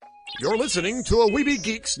You're listening to a Weeby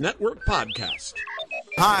Geeks Network podcast.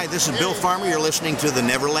 Hi, this is Bill Farmer. You're listening to the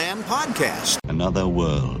Neverland Podcast. Another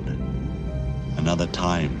world, another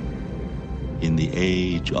time, in the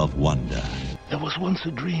age of wonder. There was once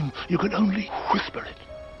a dream. You could only whisper it.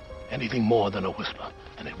 Anything more than a whisper,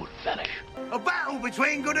 and it would vanish. A battle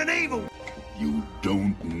between good and evil. You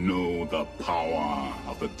don't know the power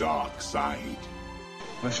of the dark side.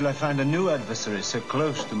 Where shall I find a new adversary so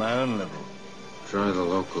close to my own level? Try the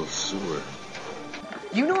local sewer.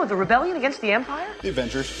 You know of the rebellion against the Empire? The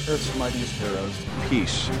Avengers, Earth's mightiest heroes.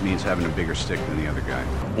 Peace means having a bigger stick than the other guy.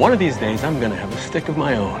 One of these days, I'm gonna have a stick of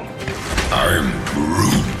my own. I'm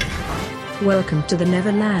Groot. Welcome to the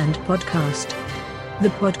Neverland Podcast. The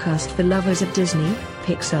podcast for lovers of Disney,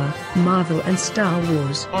 Pixar, Marvel, and Star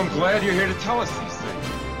Wars. I'm glad you're here to tell us these things.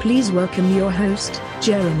 Please welcome your host,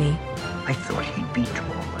 Jeremy. I thought he'd be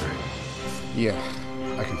taller. Yeah,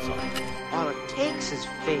 I can fly. All it takes is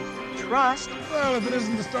faith and trust. Well, if it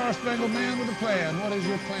isn't the Star-Spangled Man with a plan, what is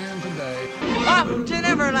your plan today? Up to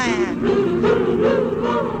Neverland!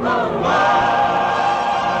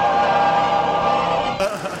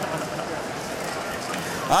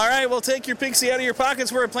 All right, we'll take your pixie out of your pockets.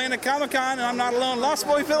 We're playing at Comicon, and I'm not alone. Lost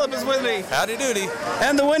Boy Phillip is with me. Howdy doody.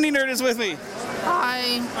 And the Wendy Nerd is with me.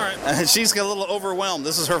 Hi. All right. She's got a little overwhelmed.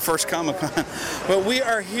 This is her first Comic-Con. But we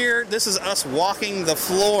are here. This is us walking the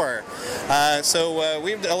floor. So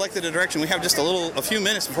we've elected a direction. We have just a few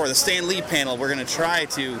minutes before the Stan Lee panel. We're going to try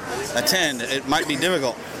to attend. It might be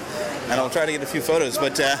difficult. And I'll try to get a few photos.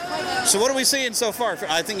 But so what are we seeing so far?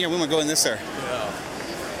 I think we want to go in this there.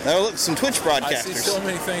 Now look, some Twitch broadcasters. I see so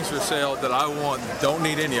many things for sale that I want. Don't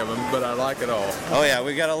need any of them, but I like it all. Oh yeah,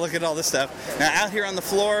 we got to look at all this stuff. Now out here on the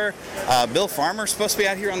floor, Bill Farmer's supposed to be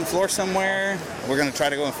out here on the floor somewhere. We're going to try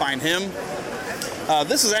to go and find him.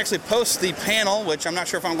 This is actually post the panel, which I'm not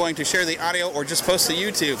sure if I'm going to share the audio or just post to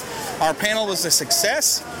YouTube. Our panel was a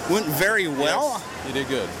success. Went very well. Yes, you did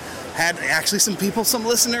good. Had actually some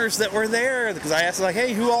listeners that were there because I asked like,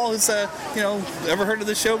 hey, who all has ever heard of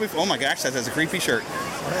this show before? Oh my gosh, that has a creepy shirt.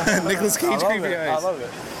 Nicolas Cage creepy eyes. I love it.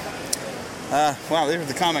 Wow, there's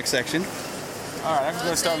the comic section. All right, I'm just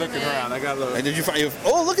gonna start looking around. I got a little. Hey, did you find?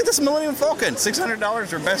 Oh, look at this Millennium Falcon,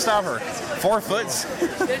 $600 or best offer, 4 foot.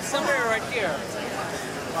 It's somewhere right here.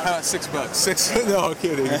 $6. $6? No, I'm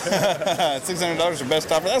kidding. $600 or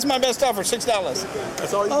best offer. That's my best offer, $6.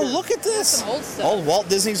 That's all you get. Look at this. Some old stuff. Old Walt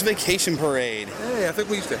Disney's Vacation Parade. Hey, I think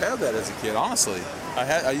we used to have that as a kid. Honestly,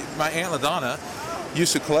 my Aunt LaDonna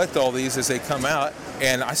used to collect all these as they come out,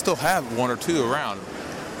 and I still have 1 or 2 around.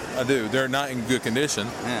 I do. They're not in good condition,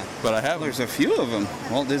 but I have them. There's a few of them.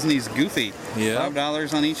 Walt Disney's Goofy. Yeah.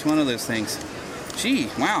 $5 on each one of those things. Gee,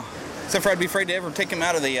 wow. Except for I'd be afraid to ever take them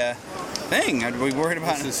out of the thing. I'd be worried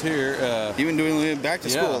about this is here. Even doing it back to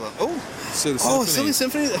school. Silly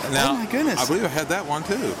Symphony. Now, oh my goodness. I believe I had that one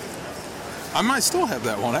too. I might still have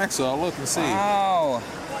that one. Actually, I'll look and see. Wow.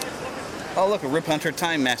 Oh, look, a Rip Hunter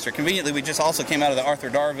Time Master. Conveniently, we just also came out of the Arthur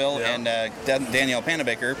Darville and Danielle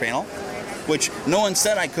Panabaker panel, which no one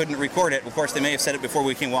said I couldn't record it. Of course, they may have said it before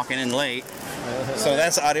we came walking in late. So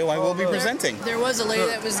that's audio I will be presenting. There was a lady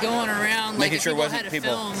that was going around, making sure it wasn't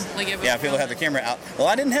people. People had the camera out. Well,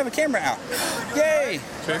 I didn't have a camera out. Yay!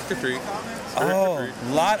 Trick or treat. Oh,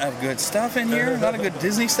 a lot of good stuff in here. A lot of good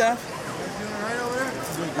Disney stuff.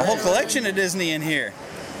 A whole collection of Disney in here.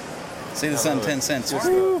 See this on 10 cents.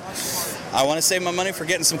 Woo. I want to save my money for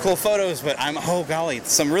getting some cool photos, but oh golly,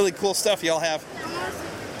 some really cool stuff y'all have.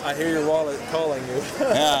 I hear your wallet calling you.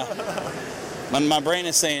 Yeah. My brain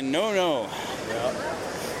is saying no. Yeah.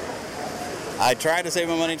 I try to save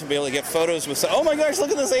my money to be able to get photos with. Oh my gosh, look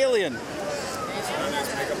at this alien.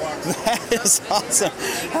 That is awesome.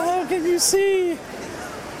 How can you see?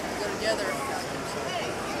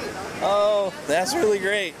 Oh, that's really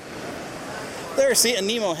great. There, see, a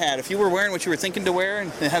Nemo hat. If you were wearing what you were thinking to wear and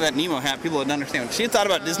had that Nemo hat, people would understand. She had thought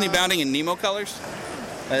about Disney bounding in Nemo colors,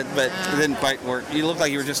 but it didn't quite work. You looked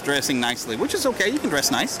like you were just dressing nicely, which is okay. You can dress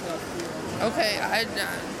nice. Okay, no.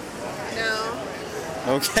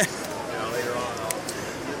 Okay.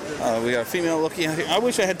 We got a female looking out here. I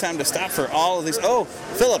wish I had time to stop for all of these. Oh,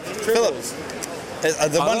 Philip.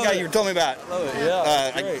 The one guy you told me about. I love it,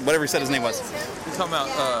 yeah. Whatever he said his name was. You're talking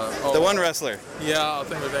about... the one wrestler. Yeah, I'll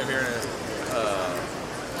think of his name here in a minute.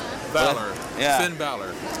 Balor. Yeah. Finn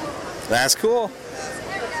Balor. That's cool.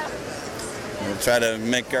 We'll try to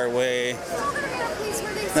make our way.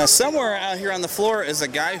 Now, somewhere out here on the floor is a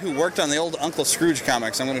guy who worked on the old Uncle Scrooge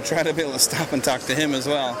comics. I'm going to try to be able to stop and talk to him as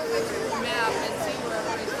well.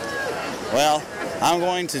 Well, I'm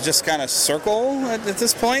going to just kind of circle at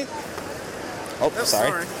this point. Oh,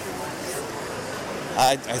 sorry.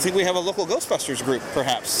 I think we have a local Ghostbusters group,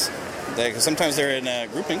 perhaps. Because sometimes they're in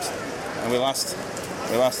groupings, and we lost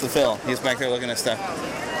the Phil. He's back there looking at stuff.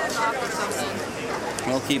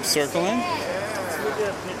 We'll keep circling.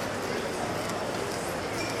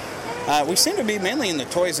 We seem to be mainly in the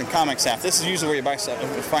toys and comics half. This is usually where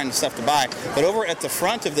you find stuff to buy. But over at the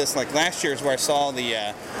front of this, like last year, is where I saw they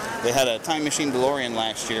had a Time Machine DeLorean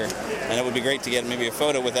last year, and it would be great to get maybe a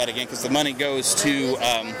photo with that again, because the money goes to.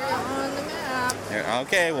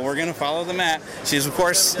 Okay, well, we're going to follow the map. She's, of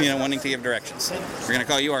course, wanting to give directions. We're going to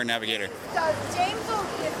call you our navigator.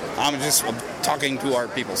 I'm just talking to our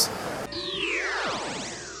peoples.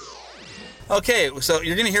 Okay, so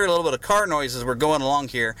you're going to hear a little bit of car noise as we're going along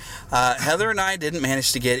here. Heather and I didn't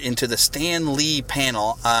manage to get into the Stan Lee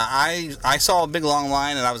panel. I saw a big long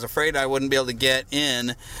line, and I was afraid I wouldn't be able to get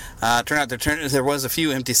in. Turned out there was a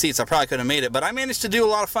few empty seats. I probably could have made it, but I managed to do a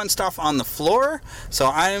lot of fun stuff on the floor, so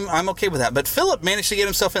I'm okay with that. But Philip managed to get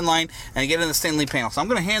himself in line and get in the Stan Lee panel. So I'm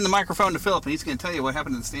going to hand the microphone to Philip, and he's going to tell you what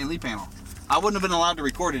happened in the Stan Lee panel. I wouldn't have been allowed to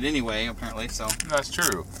record it anyway, apparently. So that's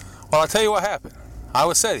true. Well, I'll tell you what happened. I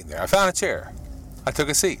was sitting there. I found a chair. I took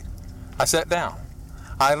a seat. I sat down.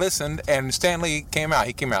 I listened, and Stan Lee came out.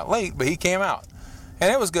 He came out late, but he came out. And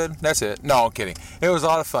it was good. That's it. No, I'm kidding. It was a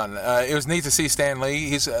lot of fun. It was neat to see Stan Lee.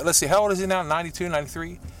 He's, let's see, how old is he now? 92,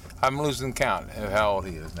 93? I'm losing count of how old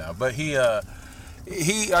he is now. But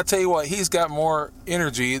I tell you what, he's got more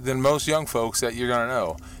energy than most young folks that you're going to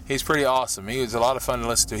know. He's pretty awesome. He was a lot of fun to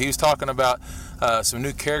listen to. He was talking about some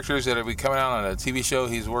new characters that will be coming out on a TV show.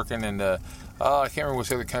 He's working in I can't remember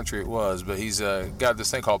which other country it was, but he's got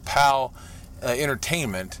this thing called PAL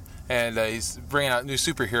Entertainment, and he's bringing out new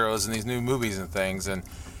superheroes and these new movies and things. And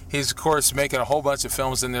he's, of course, making a whole bunch of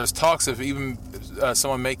films, and there's talks of even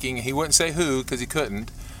someone making, he wouldn't say who because he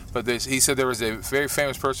couldn't, but he said there was a very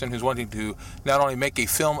famous person who's wanting to not only make a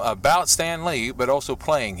film about Stan Lee, but also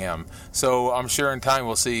playing him. So I'm sure in time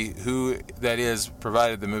we'll see who that is,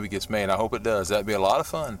 provided the movie gets made. I hope it does. That'd be a lot of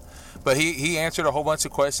fun. But he answered a whole bunch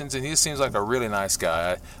of questions, and he just seems like a really nice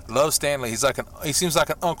guy. I love Stan Lee. He seems like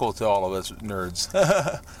an uncle to all of us nerds.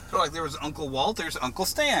 So like there was Uncle Walt, there's Uncle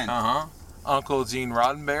Stan. Uh-huh. Uncle Gene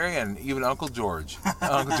Roddenberry, and even Uncle George.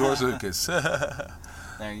 Uncle George Lucas.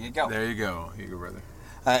 There you go. There you go. Here you go, brother.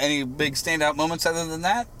 Any big standout moments other than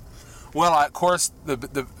that? Well, of course,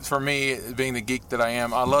 for me, being the geek that I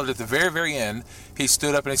am, I loved at the very, very end, he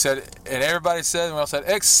stood up and he said, and everybody said, and we all said,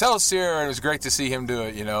 Excelsior! And it was great to see him do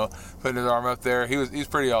it, putting his arm up there. He's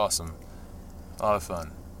pretty awesome. A lot of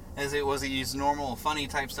fun. Was he used normal, funny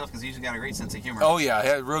type stuff? Because he's got a great sense of humor. Oh, yeah. He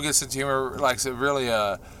had a real good sense of humor, like really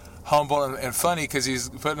humble and funny, because he's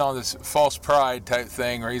putting on this false pride type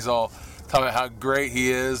thing where he's all talking about how great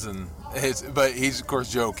he is, but he's, of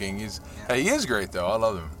course, joking. He is great, though. I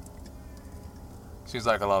love him. Seems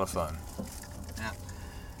like a lot of fun. Yeah.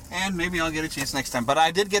 And maybe I'll get a chance next time. But I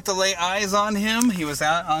did get to lay eyes on him. He was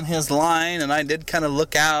out on his line, and I did kind of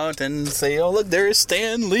look out and say, oh, look, there's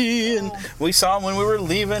Stan Lee. And we saw him when we were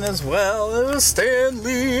leaving as well. It was Stan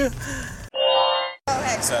Lee. Go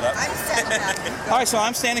ahead. Set up. I'm setting up. All right, so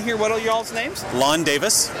I'm standing here. What are y'all's names? Lon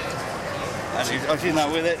Davis. She's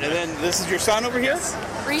not with it. And then this is your son over here?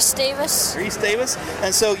 Reese Davis. Reese Davis.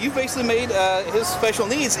 And so you basically made his special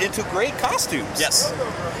needs into great costumes. Yes.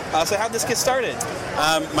 So how'd this get started?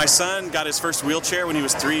 My son got his first wheelchair when he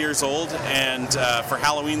was 3 years old, and for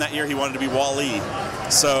Halloween that year he wanted to be Wall-E.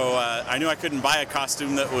 So I knew I couldn't buy a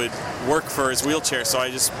costume that would work for his wheelchair, so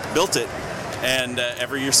I just built it. And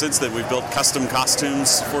every year since then we've built custom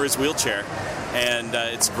costumes for his wheelchair. And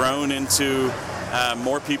it's grown into...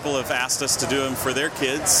 more people have asked us to do them for their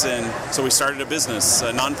kids, and so we started a business,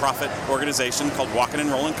 a non-profit organization called Walkin' and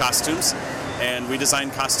Rollin' Costumes, and we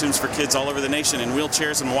design costumes for kids all over the nation in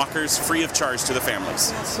wheelchairs and walkers, free of charge to the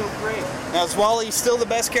families. That's so great. Now, is Wall-E still the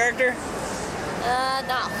best character?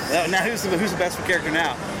 No. Now, who's the best character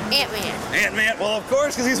now? Ant-Man. Ant-Man? Well, of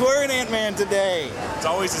course, because he's wearing Ant-Man today. It's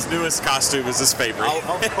always his newest costume is his favorite.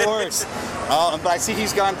 Oh, of course. But I see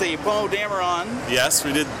he's got the Poe Dameron. Yes,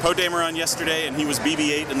 we did Poe Dameron yesterday, and he was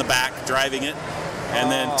BB-8 in the back driving it.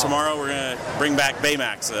 And then tomorrow we're going to bring back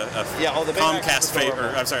Baymax, the Comcast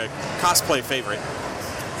favorite. I'm sorry, cosplay favorite.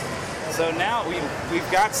 So now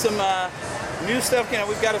we've got some new stuff.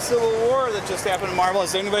 We've got a Civil War that just happened in Marvel.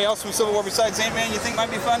 Is there anybody else from Civil War besides Ant-Man you think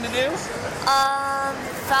might be fun to do?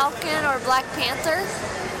 Falcon or Black Panther.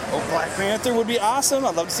 Oh, Black Panther would be awesome.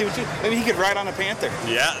 I'd love to see maybe he could ride on a panther.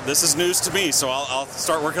 Yeah, this is news to me, so I'll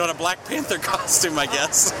start working on a Black Panther costume, I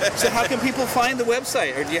guess. So how can people find the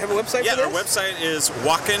website? Or do you have a website for this? Yeah, our website is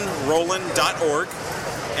walkinrollin.org,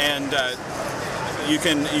 and you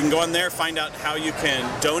can go on there, find out how you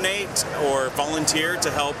can donate or volunteer to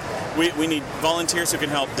help. We need volunteers who can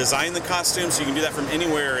help design the costumes. You can do that from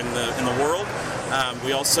anywhere in the world.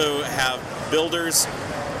 We also have builders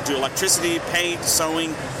do electricity, paint,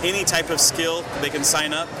 sewing, any type of skill. They can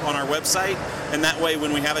sign up on our website, and that way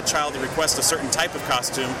when we have a child request a certain type of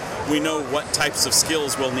costume, we know what types of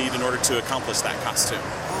skills we'll need in order to accomplish that costume.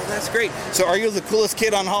 Oh, that's great. So are you the coolest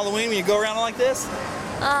kid on Halloween when you go around like this?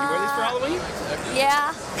 You wear these for Halloween?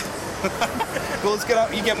 Yeah. Well, let's get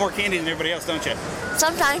up. You get more candy than everybody else, don't you?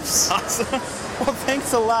 Sometimes. Awesome. Well,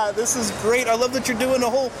 thanks a lot. This is great. I love that you're doing a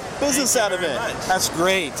whole business out of it. That's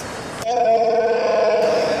great.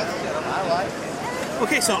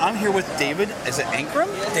 Okay, so I'm here with David. Is it Ankrum?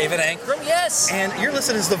 David Ankrum, yes. And you're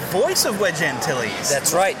listed as the voice of Wedge Antilles.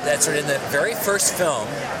 That's right. That's right. In the very first film,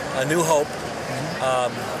 A New Hope,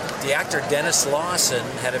 the actor Dennis Lawson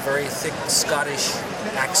had a very thick Scottish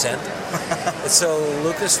accent. So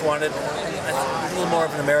Lucas wanted a little more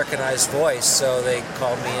of an Americanized voice, so they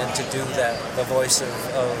called me in to do the voice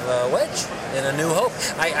of Wedge in A New Hope.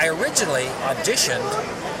 I originally auditioned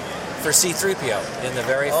for C-3PO in the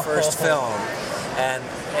very first film, and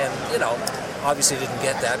you know, obviously didn't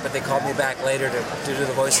get that, but they called me back later to do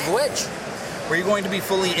the voice of Wedge. Were you going to be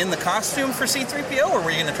fully in the costume for C-3PO, or were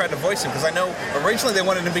you going to try to voice him? Because I know originally they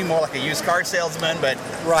wanted to be more like a used car salesman, but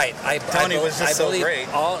right. Tony was just so great.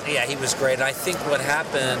 Yeah, he was great. And I think what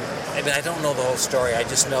happened, I mean, I don't know the whole story. I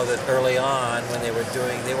just know that early on when they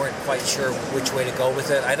weren't quite sure which way to go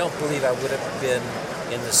with it. I don't believe I would have been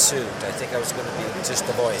in the suit. I think I was going to be just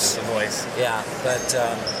the voice. Just the voice. Yeah, but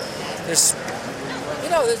there's, you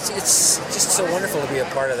know, it's just so wonderful to be a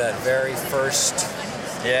part of that very first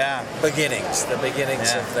beginnings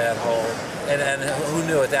of that whole, and who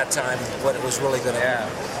knew at that time what it was really going to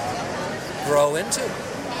grow into.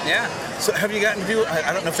 Yeah. So have you gotten to do,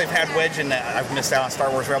 I don't know if they've had Wedge in that. I've missed out on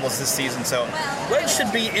Star Wars Rebels this season, so Wedge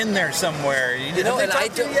should be in there somewhere. You know, and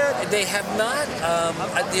they have not.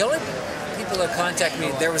 The only people that contact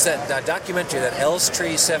me, there was that documentary, that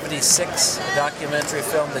Elstree 76 documentary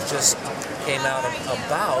film that just came out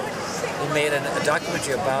about. They made a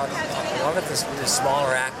documentary about a lot of the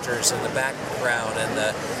smaller actors in the background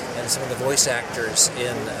and some of the voice actors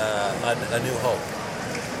in A New Hope.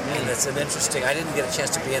 And it's an interesting. I didn't get a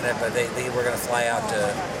chance to be in it, but they were going to fly out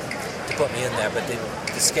to put me in there, but the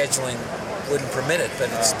scheduling wouldn't permit it.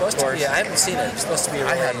 But it's supposed to be. I haven't seen it. It's supposed to be a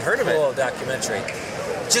really cool documentary.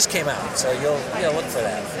 It just came out, so you'll look for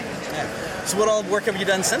that. Yeah. So what all work have you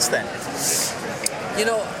done since then? You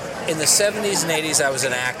know, in the 70s and 80s, I was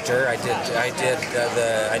an actor. I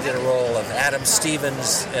did a role of Adam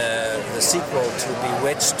Stevens, the sequel to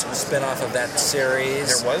Bewitched, spin-off of that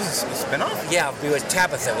series. There was a spin-off? Yeah, it was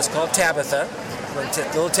Tabitha. It was called Tabitha. When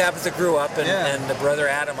little Tabitha grew up, and the brother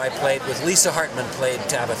Adam I played with, Lisa Hartman played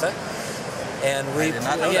Tabitha. And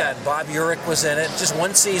and Bob Urich was in it. Just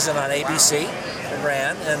one season on ABC. It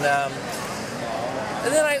ran, and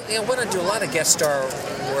then I went to do a lot of guest star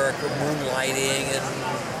work with Moonlighting and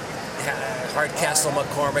Hardcastle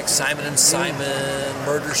McCormick, Simon and Simon,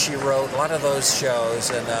 Murder, She Wrote, a lot of those shows,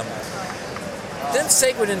 and then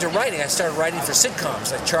segued into writing. I started writing for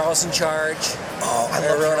sitcoms like Charles in Charge. Oh, I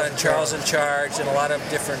wrote on Charles in Charge and a lot of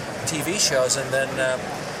different TV shows, and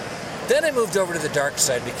then I moved over to the dark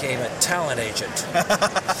side, became a talent agent.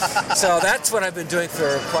 So that's what I've been doing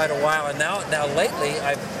for quite a while, and now lately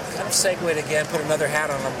I've kind of segued again, put another hat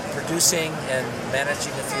on. I'm producing and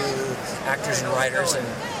managing a few actors and writers and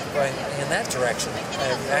going in that direction.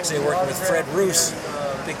 I'm actually working with Fred Roos,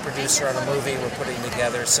 big producer on a movie we're putting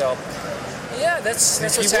together. So yeah, that's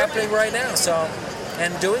what's happening right now. So,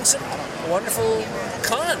 and doing some wonderful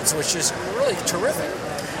cons, which is really terrific.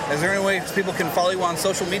 Is there any way people can follow you on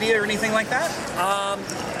social media or anything like that?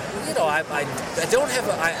 You know, I don't have.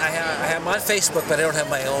 I'm on Facebook, but I don't have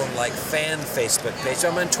my own fan Facebook page. So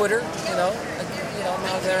I'm on Twitter. You know, I'm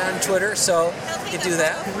out there on Twitter, so you can do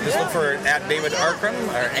that. Just look for @David Ankrum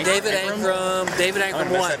or David Ankrum. David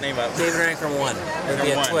Ankrum 1. That name up. David Ankrum 1. It'll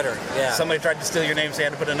be on Twitter. Yeah. Somebody tried to steal your name, so you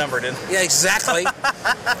had to put a number in. Yeah, exactly.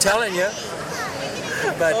 Telling you.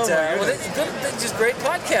 But it's just great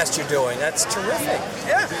podcast you're doing. That's terrific.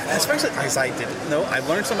 Yeah, especially because I didn't know. I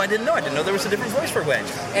learned something I didn't know. I didn't know there was a different voice for Wedge.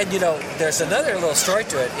 And you know, there's another little story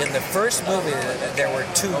to it. In the first movie, there were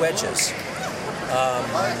two Wedges.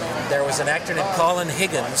 There was an actor named Colin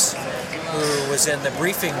Higgins who was in the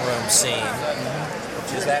briefing room scene,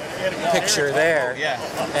 which is that picture there.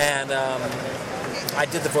 And I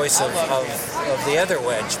did the voice of the other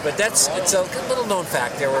Wedge. But it's a little known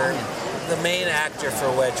fact. The main actor for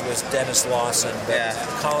Wedge was Dennis Lawson, but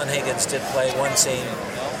Colin Higgins did play one scene,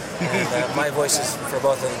 and my voice is for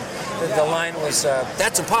both of them. the line was,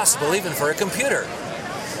 "That's impossible, even for a computer."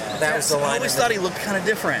 That was the line. I always thought he looked kind of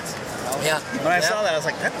different. Yeah. When I saw that, I was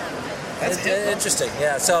like, that's interesting.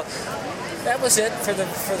 Yeah. So that was it for the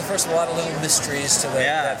first one. A lot of little mysteries to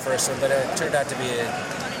that first one, but it turned out to be a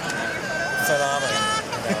phenomenon.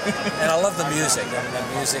 And I love the music. I mean,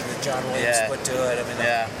 the music that John Williams put to it. I mean,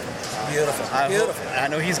 beautiful. Beautiful. I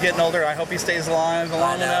know he's getting older. I hope he stays alive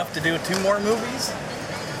long enough to do 2 more movies.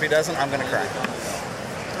 If he doesn't, I'm going to cry.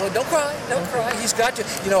 Well, don't cry. Don't cry. He's got to.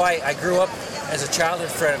 You know, I grew up as a childhood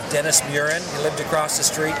friend of Dennis Murin. He lived across the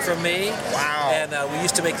street from me. Wow. And we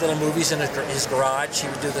used to make little movies in his garage. He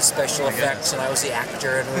would do the special effects, and I was the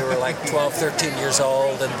actor, and we were like 12, 13 years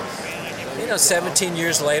old. And, 17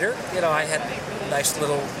 years later, I had a nice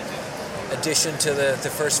little addition to the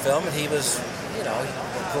first film, and he was,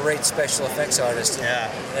 a great special effects artist.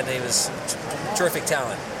 And he was terrific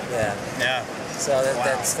talent. Yeah. So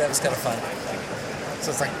that was kind of fun. So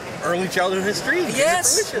it's like early childhood history.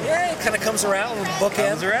 Yes. Yeah, it kind of comes around with bookend.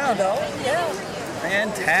 Comes around. Yeah.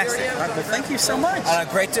 Fantastic. Well, thank you so much. I'm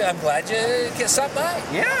glad you stopped by.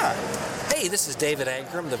 Yeah. Hey, this is David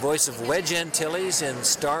Ankrum, the voice of Wedge Antilles in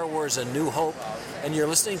Star Wars A New Hope, and you're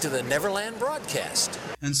listening to the Neverland broadcast.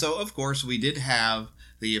 And so, of course, we did have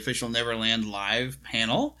the official Neverland Live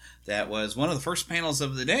panel. That was one of the first panels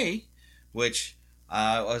of the day, which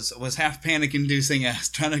was half panic-inducing. I was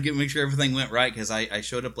trying to make sure everything went right because I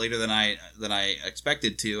showed up later than I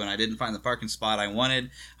expected to, and I didn't find the parking spot I wanted.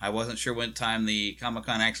 I wasn't sure what time the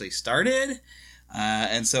Comicon actually started,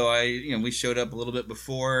 and so we showed up a little bit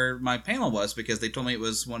before my panel was because they told me it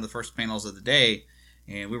was one of the first panels of the day,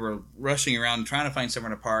 and we were rushing around trying to find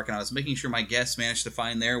somewhere to park, and I was making sure my guests managed to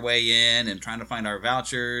find their way in and trying to find our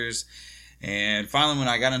vouchers. And finally, when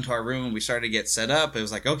I got into our room and we started to get set up, it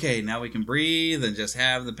was like, okay, now we can breathe and just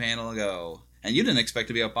have the panel go. And you didn't expect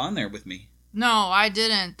to be up on there with me. No, I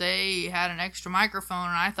didn't. They had an extra microphone,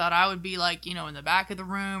 and I thought I would be like, in the back of the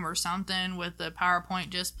room or something with the PowerPoint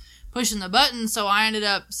just pushing the buttons. So I ended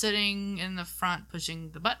up sitting in the front pushing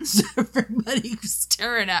the buttons. Everybody was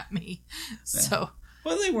staring at me. So...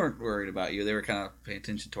 Well, they weren't worried about you. They were kind of paying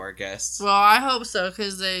attention to our guests. Well, I hope so,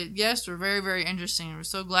 because the guests were very, very interesting. We're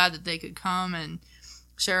so glad that they could come and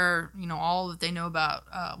share, all that they know about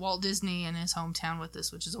Walt Disney and his hometown with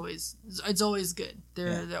us, which is always good.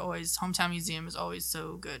 They're always, hometown museum is always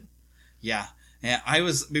so good. Yeah. And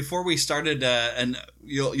before we started, and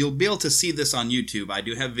you'll be able to see this on YouTube. I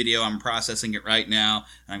do have video. I'm processing it right now.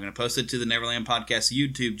 And I'm going to post it to the Neverland Podcast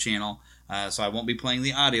YouTube channel. So I won't be playing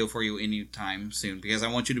the audio for you anytime soon because I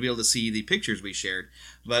want you to be able to see the pictures we shared.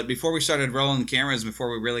 But before we started rolling the cameras, before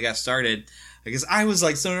we really got started, because I was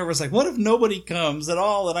like so nervous, like what if nobody comes at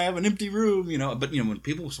all and I have an empty room, But when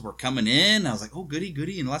people were coming in, I was like, oh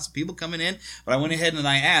goody, and lots of people coming in. But I went ahead and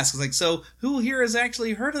I asked, I was like, so who here has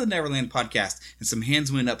actually heard of the Neverland podcast? And some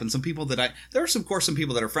hands went up, and some people there are of course some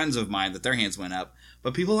people that are friends of mine that their hands went up.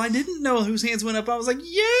 But people I didn't know whose hands went up, I was like, yay!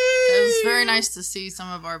 It was very nice to see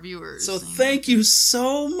some of our viewers. So thank you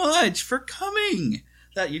so much for coming.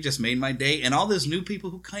 That you just made my day. And all those new people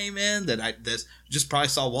who came in that just probably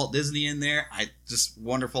saw Walt Disney in there. Just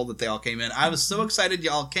wonderful that they all came in. I was so excited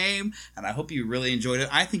y'all came, and I hope you really enjoyed it.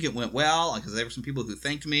 I think it went well because there were some people who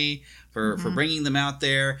thanked me for bringing them out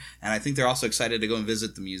there. And I think they're also excited to go and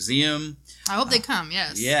visit the museum. I hope they come,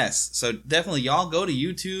 yes. Yes. So definitely y'all go to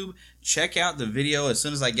YouTube. Check out the video. As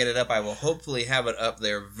soon as I get it up, I will hopefully have it up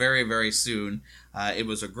there very, very soon. It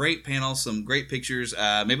was a great panel, some great pictures.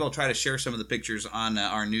 Maybe I'll try to share some of the pictures on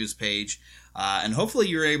our news page. And hopefully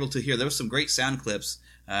you were able to hear. There was some great sound clips.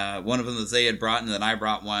 One of them that they had brought, and then I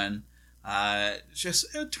brought one.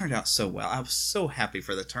 It turned out so well. I was so happy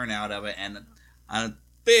for the turnout of it. And a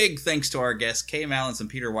big thanks to our guests, Kay Mallins and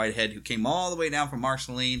Peter Whitehead, who came all the way down from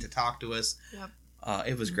Marceline to talk to us. Yep.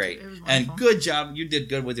 It was great. It was and good job. You did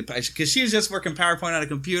good with your patient because she was just working PowerPoint on a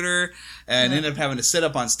computer and ended up having to sit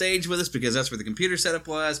up on stage with us because that's where the computer setup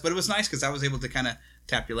was. But it was nice because I was able to kind of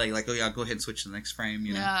tap your leg like, oh, yeah, go ahead and switch to the next frame.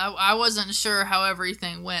 Yeah, I wasn't sure how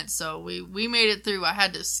everything went, so we made it through. I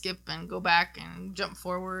had to skip and go back and jump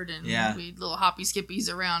forward and we little hoppy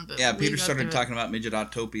skippies around. But yeah, Peter started talking about Midget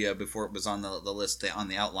Autopia before it was on the list on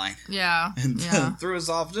the outline. Yeah. And threw us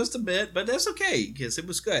off just a bit, but that's okay because it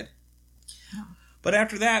was good. Yeah. But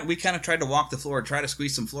after that, we kind of tried to walk the floor, try to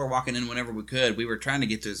squeeze some floor walking in whenever we could. We were trying to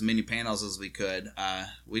get to as many panels as we could.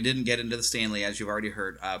 We didn't get into the Stan Lee, as you've already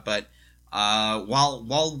heard. But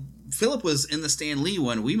while Philip was in the Stan Lee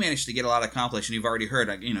one, we managed to get a lot accomplished. And you've already heard,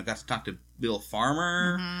 got to talk to Bill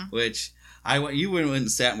Farmer, which You went and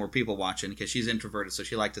sat and were people watching because she's introverted, so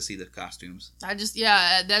she liked to see the costumes.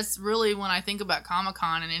 That's really when I think about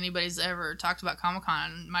Comicon, and anybody's ever talked about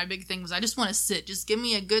Comicon, my big thing was I just want to sit. Just give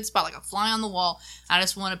me a good spot, like a fly on the wall. I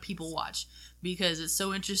just want to people watch because it's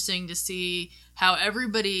so interesting to see how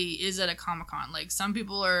everybody is at a Comicon. Like some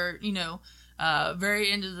people are,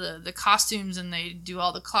 very into the costumes and they do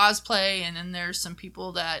all the cosplay, and then there's some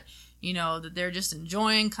people that that they're just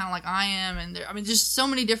enjoying, kind of like I am. And just so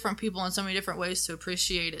many different people and so many different ways to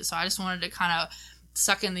appreciate it. So I just wanted to kind of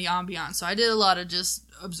suck in the ambiance. So I did a lot of just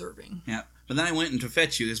observing. Yeah. But then I went to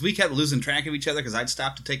fetch you because we kept losing track of each other because I'd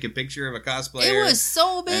stop to take a picture of a cosplayer. It was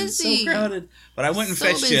so busy. And so crowded. But I went and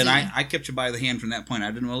fetched you, and I kept you by the hand from that point. I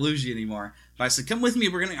didn't want to lose you anymore. But I said, come with me.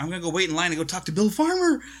 I'm going to go wait in line and go talk to Bill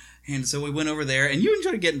Farmer. And so we went over there, and you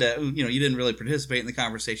enjoyed getting to, you didn't really participate in the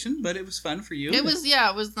conversation, but it was fun for you. It was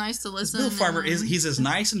nice to listen. Bill Farmer, he's as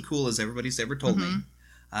nice and cool as everybody's ever told me.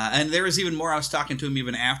 And there was even more. I was talking to him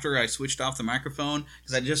even after I switched off the microphone,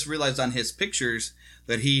 because I just realized on his pictures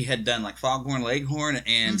that he had done like Foghorn Leghorn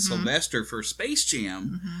and Sylvester for Space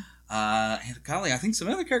Jam. And golly, I think some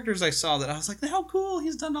other characters I saw that I was like, how cool,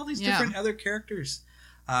 he's done all these different other characters.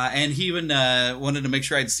 And he even wanted to make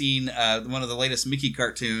sure I'd seen one of the latest Mickey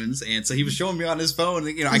cartoons, and so he was showing me on his phone.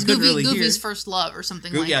 I couldn't really hear. Goofy's First Love or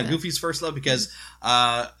something like that. Yeah, Goofy's First Love, because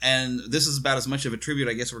and this is about as much of a tribute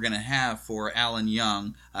I guess we're going to have for Alan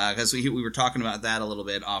Young, because we were talking about that a little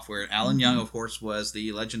bit off where Alan Young, of course, was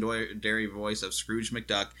the legendary voice of Scrooge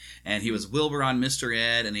McDuck, and he was Wilbur on Mr.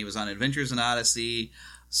 Ed, and he was on Adventures in Odyssey.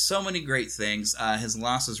 So many great things. His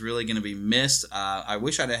loss is really going to be missed. I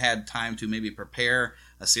wish I'd have had time to maybe prepare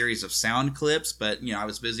a series of sound clips, but I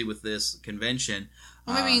was busy with this convention.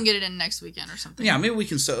 Well, maybe we can get it in next weekend or something. Yeah, maybe we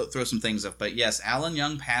can throw some things up. But yes, Alan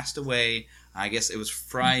Young passed away. I guess it was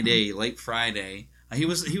Friday, late Friday. He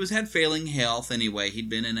had failing health anyway.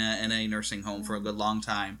 He'd been in a nursing home for a good long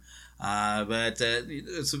time. But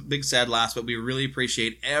it's a big sad loss. But we really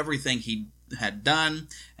appreciate everything he had done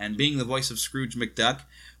and being the voice of Scrooge McDuck,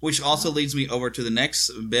 which also leads me over to the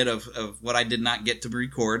next bit of what I did not get to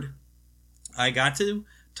record. I got to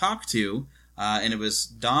talk to, and it was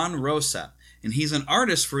Don Rosa, and he's an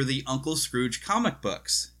artist for the Uncle Scrooge comic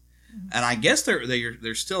books, and I guess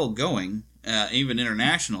they're still going, even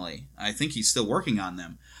internationally. I think he's still working on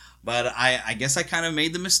them, but I guess I kind of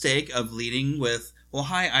made the mistake of leading with, well,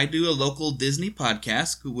 hi, I do a local Disney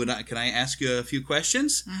podcast. Can I ask you a few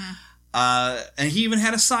questions? And he even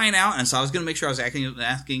had a sign out, and so I was going to make sure I was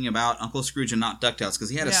asking about Uncle Scrooge and not DuckTales, because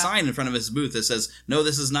he had a sign in front of his booth that says, no,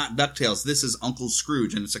 this is not DuckTales, this is Uncle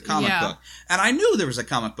Scrooge, and it's a comic book. And I knew there was a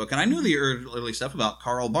comic book, and I knew the early stuff about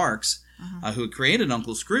Carl Barks, who created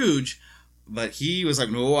Uncle Scrooge, but he was like,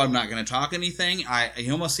 no, I'm not going to talk anything.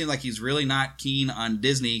 He almost seemed like he's really not keen on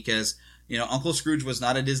Disney, because Uncle Scrooge was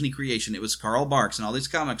not a Disney creation. It was Carl Barks, and all these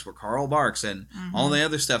comics were Carl Barks, and all the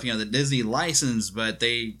other stuff, that Disney licensed, but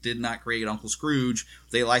they did not create Uncle Scrooge.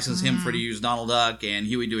 They licensed him to use Donald Duck and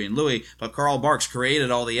Huey, Dewey, and Louie, but Carl Barks created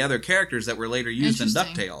all the other characters that were later used in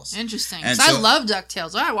DuckTales. Interesting. Because I love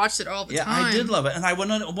DuckTales. I watched it all the time. Yeah, I did love it, and I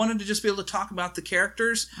wanted to just be able to talk about the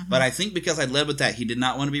characters, but I think because I led with that, he did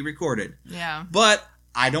not want to be recorded. Yeah. But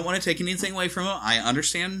I don't want to take anything away from him. I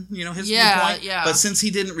understand, his viewpoint. Yeah. But since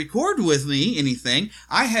he didn't record with me anything,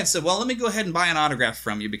 I had said, well, let me go ahead and buy an autograph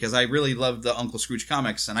from you, because I really love the Uncle Scrooge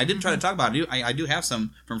comics. And I did try to talk about it. I do have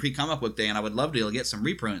some from pre-comic book day, and I would love to get some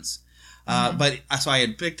reprints. So I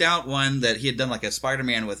had picked out one that he had done like a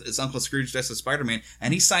Spider-Man with his Uncle Scrooge dressed as Spider-Man,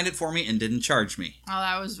 and he signed it for me and didn't charge me. Oh,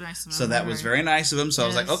 that was nice of him. So that was very nice of him. So I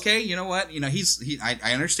was like, okay, you know what?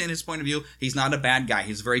 I understand his point of view. He's not a bad guy.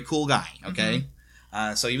 He's a very cool guy. Okay.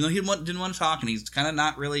 So even though he didn't want to talk, and he's kind of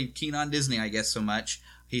not really keen on Disney, I guess, so much,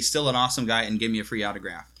 he's still an awesome guy and gave me a free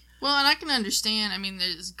autograph. Well, and I can understand. I mean,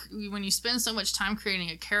 when you spend so much time creating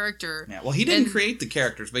a character... Yeah, well, he didn't create the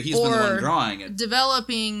characters, but he's been the one drawing it.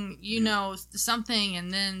 Developing, something,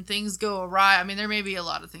 and then things go awry. I mean, there may be a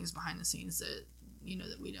lot of things behind the scenes that,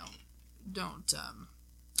 that we don't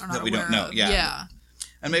are not that we aware don't know, of. Yeah.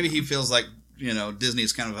 And maybe he feels like,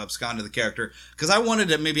 Disney's kind of absconded the character. Because I wanted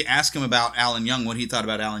to maybe ask him about Alan Young, what he thought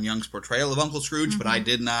about Alan Young's portrayal of Uncle Scrooge, but I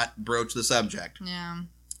did not broach the subject. Yeah.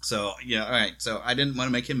 So, all right. So I didn't want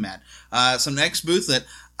to make him mad. So next booth that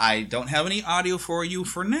I don't have any audio for you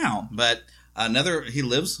for now, but he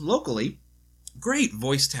lives locally. Great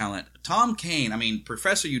voice talent. Tom Kane,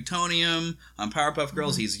 Professor Utonium on Powerpuff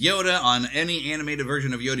Girls. He's Yoda on any animated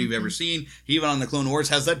version of Yoda you've ever seen. He even on the Clone Wars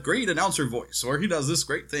has that great announcer voice, or he does this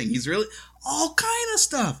great thing. He's really all kind of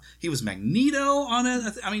stuff. He was Magneto on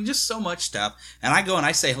it. Just so much stuff. And I go and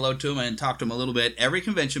I say hello to him and talk to him a little bit every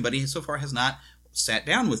convention, but he so far has not sat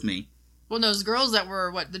down with me. Well, those girls that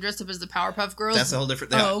were, they dressed up as the Powerpuff Girls? That's a whole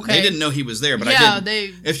different... okay. They didn't know he was there, but I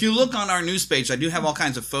did. If you look on our news page, I do have all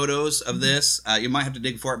kinds of photos of this. You might have to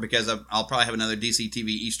dig for it because I'll probably have another DC TV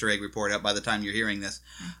Easter egg report up by the time you're hearing this.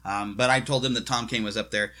 But I told him that Tom Kane was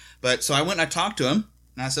up there. So I went and I talked to him,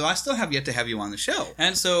 and I said, I still have yet to have you on the show.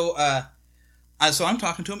 And so I'm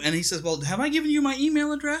talking to him, and he says, well, have I given you my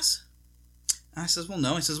email address? And I says, well,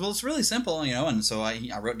 no. He says, well, it's really simple, and so I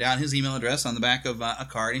wrote down his email address on the back of a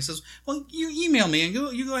card. And he says, well, you email me and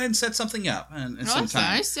you go ahead and set something up. And that's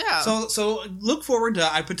nice, yeah. So look forward to,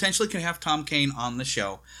 I potentially could have Tom Kane on the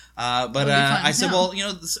show. But I said, well,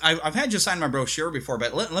 I've had you sign my brochure before,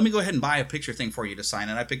 but let me go ahead and buy a picture thing for you to sign.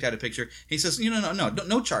 And I picked out a picture. He says,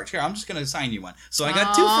 no charge. Here, I'm just going to sign you one. So I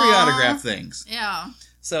got 2 free autograph things. Yeah.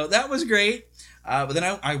 So that was great. But then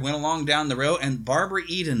I went along down the road, and Barbara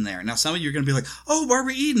Eden there. Now, some of you are going to be like, oh,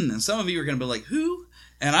 Barbara Eden. And some of you are going to be like, who?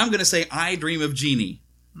 And I'm going to say, I Dream of Jeannie.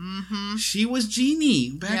 Mm-hmm. She was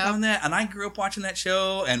Jeannie back on that. And I grew up watching that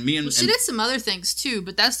show. And me and... Well, she did some other things, too,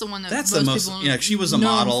 but that's the one that that's most people she was a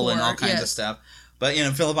model for, and all kinds of stuff. But,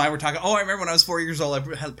 Phil and I were talking, I remember when I was 4 years old, I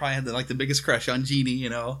probably had the biggest crush on Jeannie,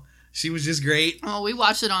 She was just great. Oh, we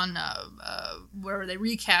watched it on, where they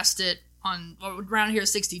recast it. On around here,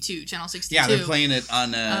 62, channel 62. Yeah, they're playing it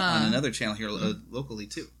on another channel here locally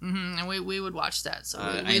too. Mm-hmm, and we would watch that. So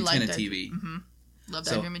we Antenna liked that. TV. Mm-hmm. Love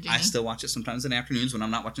that. So Dream of Jeannie. I still watch it sometimes in the afternoons when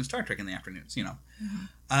I'm not watching Star Trek in the afternoons.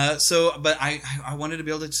 Mm-hmm. But I wanted to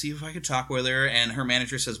be able to see if I could talk with her, and her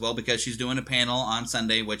manager says, well, because she's doing a panel on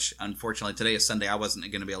Sunday, which unfortunately today is Sunday, I wasn't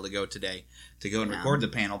going to be able to go today to go and record the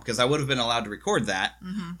panel because I would have been allowed to record that,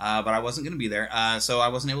 but I wasn't going to be there, so I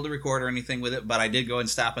wasn't able to record or anything with it. But I did go and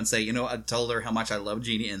stop and say, I told her how much I love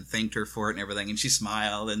Jeannie and thanked her for it and everything, and she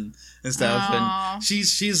smiled and stuff. Aww. And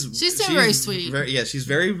she's very sweet. She's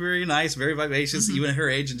very, very nice, very vivacious, even at her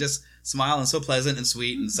age, and just smile and so pleasant and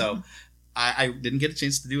sweet. And so I didn't get a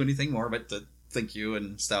chance to do anything more, but to thank you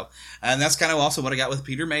and stuff. And that's kind of also what I got with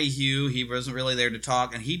Peter Mayhew. He wasn't really there to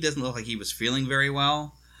talk, and he doesn't look like he was feeling very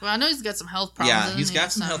well. Well, I know he's got some health problems. Yeah, he's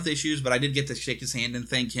got some health issues, but I did get to shake his hand and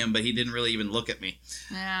thank him, but he didn't really even look at me.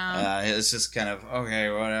 Yeah. It's just kind of, okay,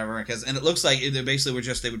 whatever. And it looks like they basically were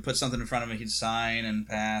they would put something in front of him, he'd sign and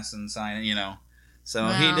pass and sign, So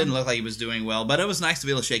he didn't look like he was doing well, but it was nice to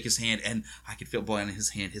be able to shake his hand, and I could feel on his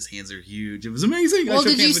hand. His hands are huge. It was amazing. Well,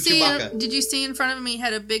 did you see in front of him he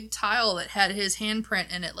had a big tile that had his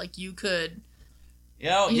handprint in it, like you could...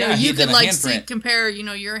 you could compare,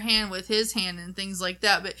 your hand with his hand and things like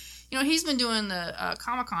that. But he's been doing the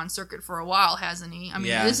Comicon circuit for a while, hasn't he? I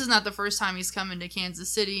mean, this is not the first time he's coming to Kansas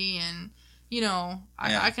City, and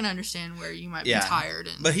I can understand where you might be tired.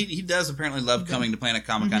 But he does apparently love coming to Planet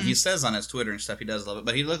Comicon. He says on his Twitter and stuff he does love it,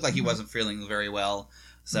 but he looked like he wasn't feeling very well.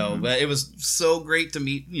 So, but it was so great to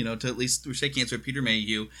meet, to at least shake hands with Peter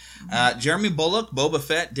Mayhew. Jeremy Bulloch, Boba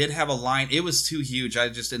Fett, did have a line. It was too huge. I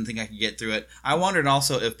just didn't think I could get through it. I wondered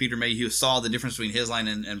also if Peter Mayhew saw the difference between his line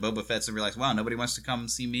and Boba Fett's and realized, wow, nobody wants to come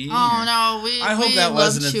see me. No, I hope that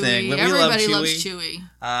wasn't a thing. But everybody we love loves Chewie.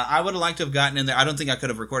 I would have liked to have gotten in there. I don't think I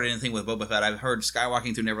could have recorded anything with Boba Fett. I've heard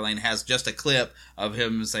Skywalking Through Neverland has just a clip of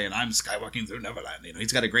him saying, I'm skywalking through Neverland.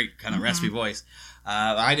 He's got a great kind of raspy voice.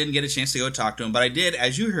 I didn't get a chance to go talk to him, but I did,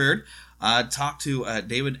 as you heard, talk to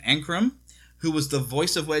David Ankrum, who was the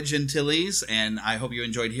voice of Wedge Antilles, and I hope you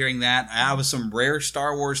enjoyed hearing that. That was some rare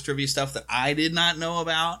Star Wars trivia stuff that I did not know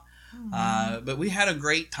about. But we had a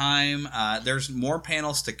great time. There's more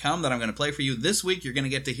panels to come that I'm going to play for you. This week, you're going to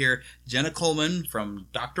get to hear Jenna Coleman from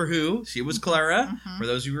Doctor Who. She was Clara, for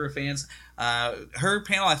those of you who are fans. Her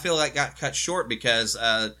panel, I feel like, got cut short because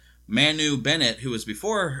Manu Bennett, who was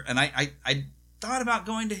before her, and I thought about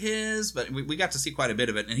going to his, but we got to see quite a bit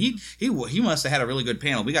of it, and he must have had a really good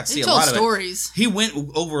panel. We got to see a lot of stories. He went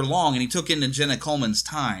over long, and he took into Jenna Coleman's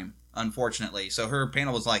time, unfortunately. So her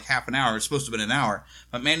panel was like half an hour. It's supposed to have been an hour.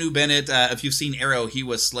 But Manu Bennett, if you've seen Arrow, he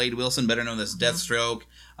was Slade Wilson, better known as Deathstroke.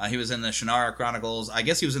 He was in the Shannara Chronicles. I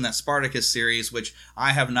guess he was in that Spartacus series, which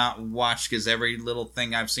I have not watched because every little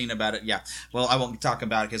thing I've seen about it, well, I won't talk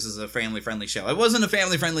about it because it's a family-friendly show. It wasn't a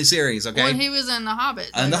family-friendly series, okay? When he was in The Hobbit.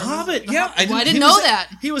 And The Hobbit, I didn't know that.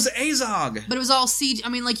 He was Azog. But it was all CGI. I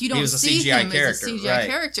mean, you don't see him as a CGI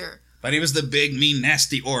character. But he was the big, mean,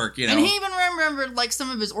 nasty orc, And he even remembered, some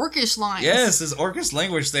of his orcish lines. Yes, his orcish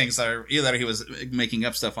language things are either he was making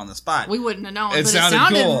up stuff on the spot. We wouldn't have known, it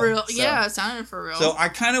sounded cool. real. So, yeah, it sounded for real. So I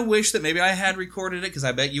kind of wish that maybe I had recorded it, because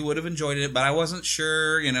I bet you would have enjoyed it, but I wasn't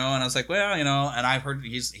sure, and I was like, well, and I've heard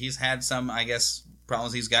he's had some, I guess,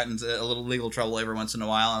 problems. He's gotten into a little legal trouble every once in a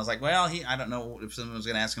while, and I was like, well, I don't know if someone was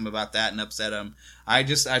going to ask him about that and upset him. I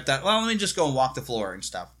thought, well, let me just go and walk the floor and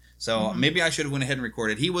stuff. So maybe I should have went ahead and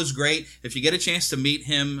recorded. He was great. If you get a chance to meet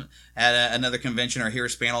him at another convention or hear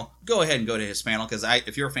his panel, go ahead and go to his panel, because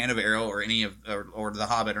if you're a fan of Arrow or any of or The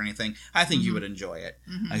Hobbit or anything, I think you would enjoy it.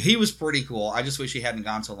 He was pretty cool. I just wish he hadn't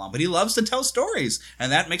gone so long, but he loves to tell stories,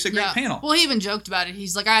 and that makes a great panel. Well, he even joked about it.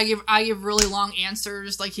 He's like, I give really long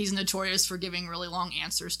answers. Like, he's notorious for giving really long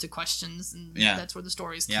answers to questions, and that's where the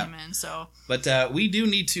stories came in. So, but we do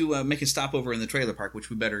need to make a stopover in the trailer park,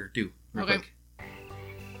 which we better do real quick.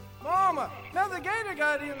 Mama, another gator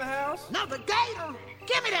got in the house. Another gator?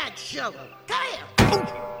 Give me that shovel. Come here.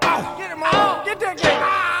 Get him, Mama. Get that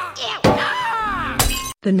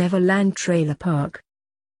gator. The Neverland Trailer Park.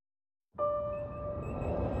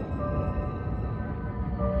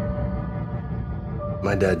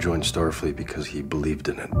 My dad joined Starfleet because he believed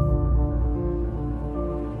in it.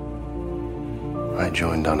 I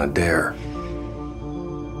joined on a dare.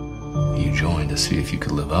 You joined to see if you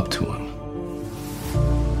could live up to him.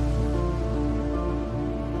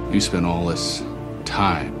 You spent all this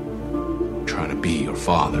time trying to be your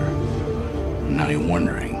father. And now you're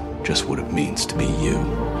wondering just what it means to be you.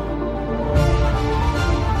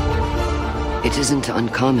 It isn't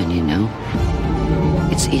uncommon, you know.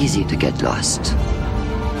 It's easy to get lost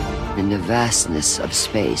in the vastness of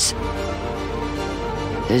space.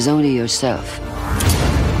 There's only yourself,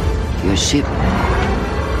 your ship,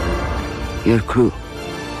 your crew.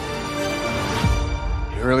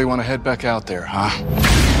 You really want to head back out there, huh?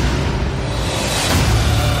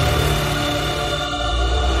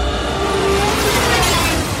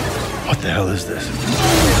 What the hell is this?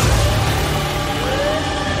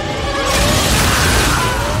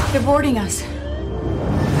 They're boarding us.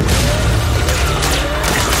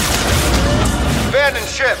 Abandoned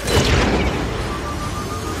ship.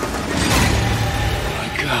 My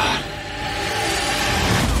God.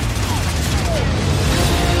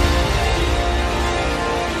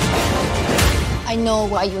 I know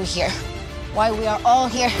why you're here. Why we are all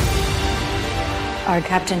here. Our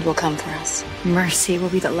captain will come for us. Mercy will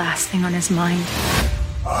be the last thing on his mind.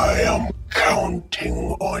 I am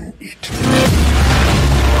counting on it.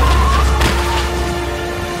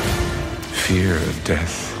 Fear of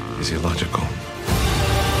death is illogical.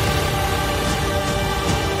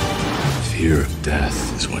 Fear of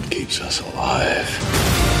death is what keeps us alive.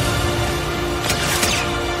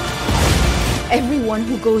 Everyone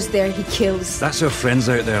who goes there, he kills. That's our friends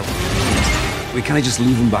out there. We can't just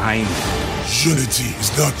leave them behind. Unity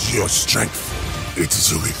is not your strength. It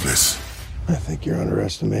is a weakness. I think you're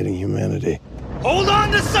underestimating humanity. Hold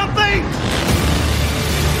on to something!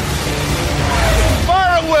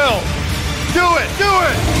 Fire at will! Do it! Do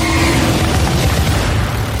it!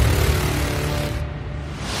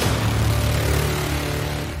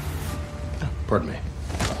 Pardon me.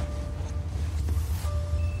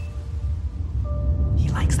 He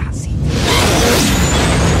likes that scene.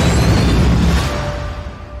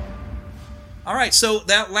 All right, so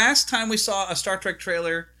that last time we saw a Star Trek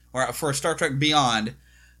trailer, or for Star Trek Beyond,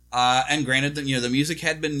 and granted, that the music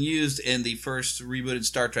had been used in the first rebooted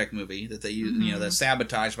Star Trek movie that they used, that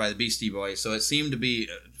sabotaged by the Beastie Boys, so it seemed to be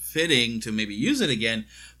fitting to maybe use it again.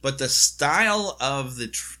 But the style of the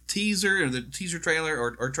teaser trailer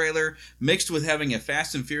or trailer mixed with having a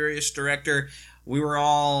Fast and Furious director, we were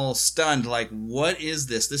all stunned. Like, what is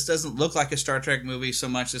this? This doesn't look like a Star Trek movie so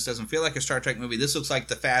much. This doesn't feel like a Star Trek movie. This looks like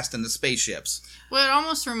the Fast and the spaceships. Well, it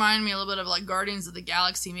almost reminded me a little bit of like Guardians of the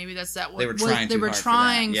Galaxy. Maybe that's that. They were trying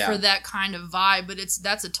for that kind of vibe, but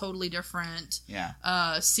that's a totally different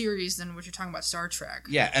series than what you're talking about, Star Trek.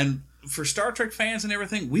 Yeah, and for Star Trek fans and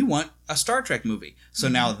everything, we want a Star Trek movie. So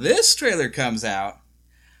now this trailer comes out,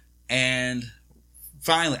 and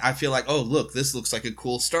finally, I feel like, oh, look, this looks like a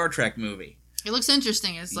cool Star Trek movie. It looks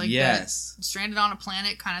interesting. It's like that stranded on a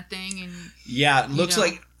planet kind of thing. And yeah, it looks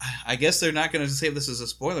like, I guess they're not going to say this is a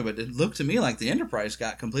spoiler, but it looked to me like the Enterprise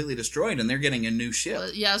got completely destroyed and they're getting a new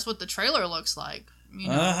ship. Yeah, that's what the trailer looks like.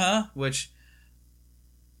 Which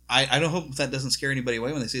I don't hope that doesn't scare anybody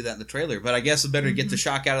away when they see that in the trailer. But I guess it's better to get the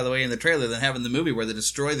shock out of the way in the trailer than having the movie where they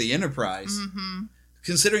destroy the Enterprise.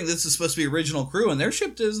 Considering this is supposed to be original crew and their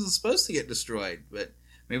ship isn't supposed to get destroyed, but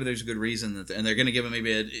maybe there's a good reason and they're going to give them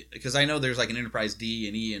because I know there's like an Enterprise D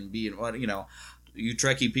and E and B and what, you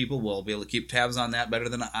Trekkie people will be able to keep tabs on that better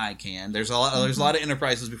than I can. There's a lot of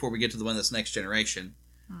Enterprises before we get to the one that's next generation.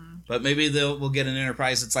 But maybe we'll get an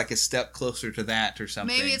Enterprise that's like a step closer to that or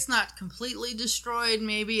something. Maybe it's not completely destroyed.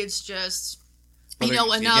 Maybe it's just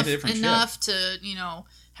enough to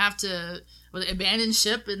have to abandon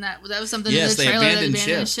ship, and that was something in the trailer. That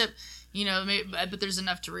abandoned ship. but there's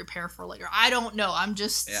enough to repair for later. I don't know. I'm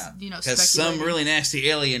just, because some really nasty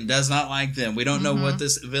alien does not like them. We don't know what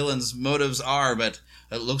this villain's motives are, but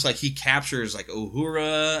it looks like he captures like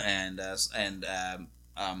Uhura and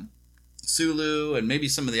Sulu and maybe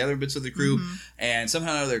some of the other bits of the crew, and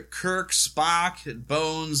somehow or another Kirk, Spock,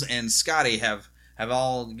 Bones, and Scotty have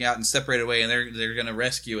all gotten separated away, and they're going to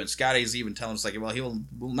rescue. And Scotty's even telling us like, well, he will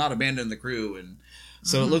not abandon the crew, and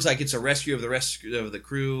so it looks like it's a rescue of the rest of the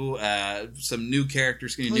crew. Some new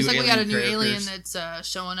characters. Looks like we got a new alien that's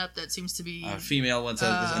showing up that seems to be a female one,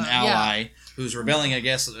 an ally who's rebelling, I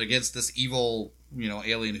guess, against this evil,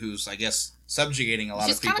 alien who's, I guess, subjugating a lot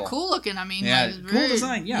of people. She's kind of cool looking. I mean, cool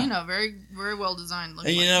design. Yeah, very very well designed.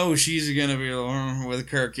 Looking and she's gonna be with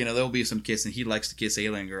Kirk. There'll be some kissing. He likes to kiss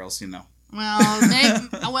alien girls.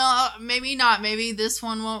 Well, maybe not. Maybe this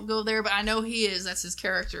one won't go there, but I know he is. That's his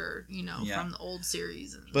character, from the old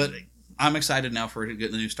series. But I'm excited now for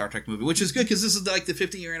getting the new Star Trek movie, which is good because this is like the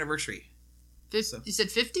 50-year anniversary. You said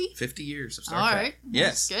 50? 50 years of Star Trek. All right.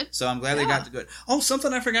 Yes. That's good. So I'm glad they got to do it. Oh,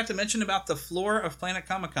 something I forgot to mention about the floor of Planet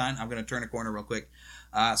Comicon. I'm going to turn a corner real quick.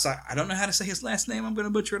 So I don't know how to say his last name. I'm going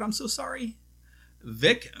to butcher it. I'm so sorry.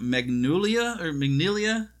 Vic Magnolia.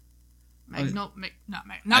 Not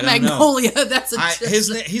Magnolia. That's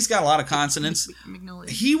he's got a lot of consonants. Magnolia.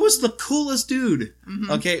 He was the coolest dude.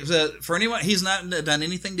 Okay, so for anyone, he's not done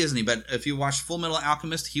anything Disney, but if you watch Full Metal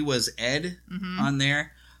Alchemist, he was Ed on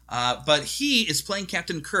there. But he is playing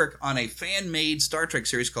Captain Kirk on a fan-made Star Trek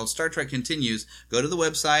series called Star Trek Continues. Go to the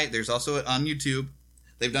website. There's also on YouTube.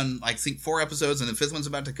 They've done, I think, 4 episodes, and the 5th one's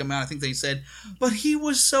about to come out, I think they said. But he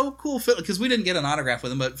was so cool, because we didn't get an autograph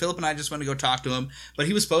with him, but Philip and I just went to go talk to him. But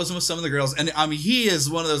he was posing with some of the girls, and I mean, he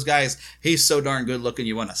is one of those guys, he's so darn good looking,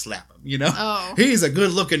 you want to slap him, Oh. He's a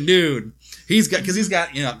good looking dude. Because he's got,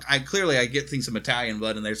 I get things some Italian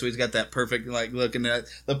blood in there, so he's got that perfect, like, looking at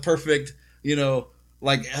the perfect,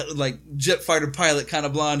 like jet fighter pilot kind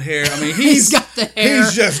of blonde hair. I mean, he's got the hair.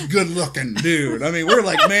 He's just good looking, dude. I mean, we're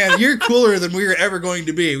like, man, you're cooler than we were ever going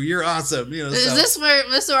to be. You're awesome. Is this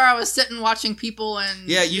where I was sitting watching people and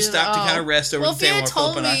you stopped to kind of rest over the table. Well, if you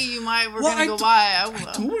told me you were going to go by,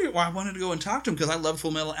 I told you why I wanted to go and talk to him because I love Full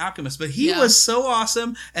Metal Alchemist. But he was so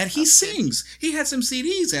awesome, and he sings. He had some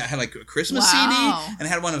CDs. I had like a Christmas CD, and I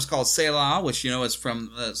had one that was called Selah, which is from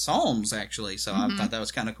Psalms actually. So I thought that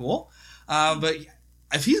was kind of cool. But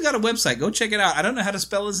if he's got a website, go check it out. I don't know how to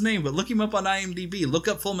spell his name, but look him up on IMDb. Look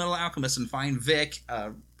up Full Metal Alchemist and find Vic.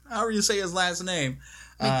 However you say his last name.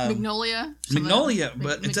 Magnolia? Magnolia,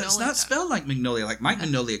 but it's not spelled like Magnolia, like Mike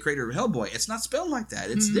Magnolia, creator of Hellboy. It's not spelled like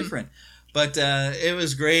that. It's different. But it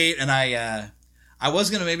was great, and I was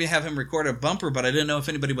going to maybe have him record a bumper, but I didn't know if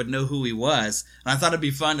anybody would know who he was. And I thought it'd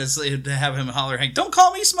be fun to have him holler, "Hey, don't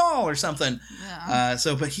call me small," or something. Yeah.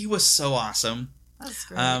 But he was so awesome. That's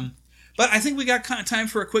great. But I think we got kind of time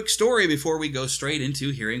for a quick story before we go straight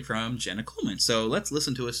into hearing from Jenna Coleman. So let's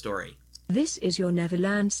listen to a story. This is your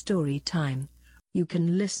Neverland story time. You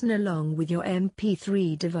can listen along with your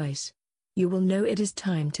MP3 device. You will know it is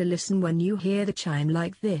time to listen when you hear the chime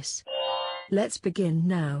like this. Let's begin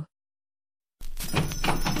now.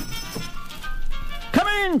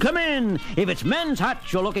 Come in. If it's men's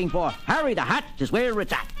hats you're looking for, Harry the Hat is where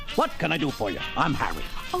it's at. What can I do for you? I'm Harry.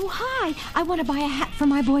 Oh, hi. I want to buy a hat for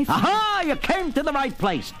my boyfriend. Aha! You came to the right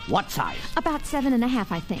place. What size? About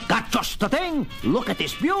 7.5, I think. Got just the thing. Look at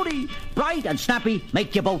this beauty. Bright and snappy.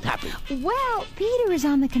 Make you both happy. Well, Peter is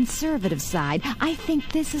on the conservative side. I think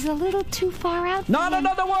this is a little too far out for Not him.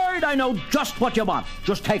 another word. I know just what you want.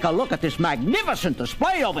 Just take a look at this magnificent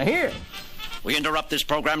display over here. We interrupt this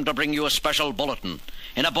program to bring you a special bulletin.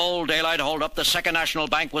 In a bold daylight hold-up, the Second National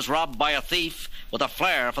Bank was robbed by a thief with a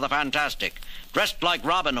flair for the fantastic. Dressed like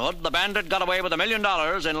Robin Hood, the bandit got away with $1 million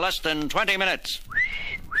in less than 20 minutes.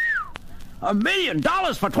 $1 million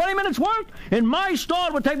for 20 minutes' work? In my store,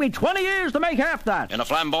 it would take me 20 years to make half that. In a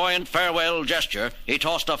flamboyant farewell gesture, he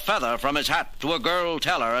tossed a feather from his hat to a girl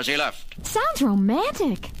teller as he left. Sounds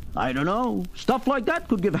romantic. I don't know. Stuff like that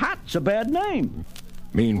could give hats a bad name.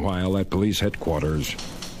 Meanwhile, at police headquarters.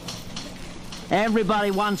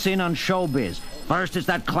 Everybody wants in on showbiz. First, it's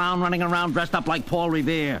that clown running around dressed up like Paul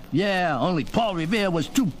Revere. Yeah, only Paul Revere was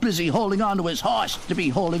too busy holding on to his horse to be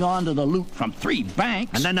holding on to the loot from 3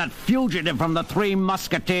 banks. And then that fugitive from the 3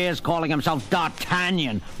 Musketeers calling himself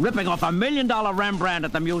D'Artagnan, ripping off $1 million Rembrandt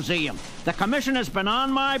at the museum. The commission has been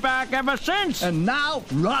on my back ever since. And now,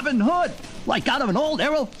 Robin Hood. Like out of an old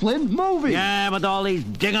Errol Flynn movie. Yeah, with all these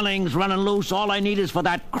dinglings running loose, all I need is for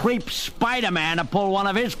that creep Spider-Man to pull one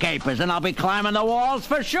of his capers, and I'll be climbing the walls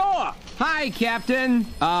for sure. Hi, Captain.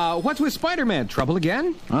 What's with Spider-Man? Trouble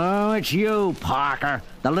again? Oh, it's you, Parker.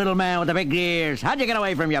 The little man with the big ears. How'd you get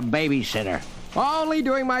away from your babysitter? Only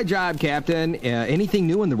doing my job, Captain. Anything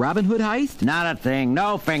new in the Robin Hood heist? Not a thing.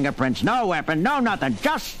 No fingerprints, no weapon, no nothing.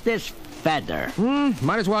 Just this feather.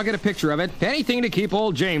 Might as well get a picture of it. Anything to keep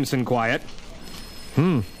old Jameson quiet.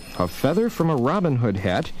 A feather from a Robin Hood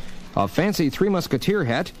hat, a fancy Three Musketeer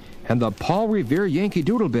hat, and the Paul Revere Yankee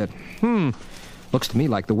Doodle bit. Looks to me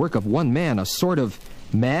like the work of one man, a sort of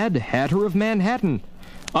Mad Hatter of Manhattan.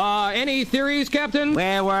 Any theories, Captain?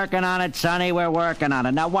 We're working on it, Sonny. We're working on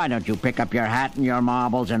it. Now, why don't you pick up your hat and your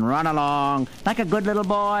marbles and run along like a good little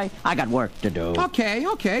boy? I got work to do. Okay.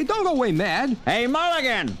 Don't go away mad. Hey,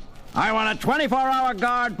 Mulligan! I want a 24-hour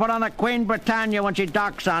guard put on the Queen Britannia when she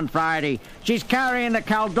docks on Friday. She's carrying the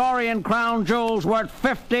Caldorian crown jewels worth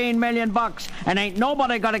 $15 million, and ain't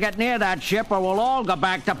nobody gonna get near that ship or we'll all go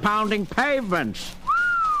back to pounding pavements.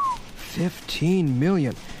 15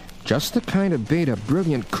 million. Just the kind of bait a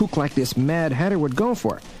brilliant kook like this Mad Hatter would go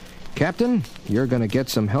for. Captain, you're gonna get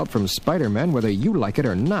some help from Spider-Man whether you like it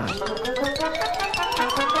or not.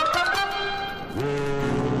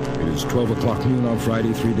 It is 12 o'clock noon on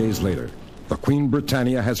Friday, 3 days later. The Queen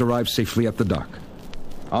Britannia has arrived safely at the dock.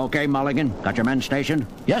 Okay, Mulligan. Got your men stationed?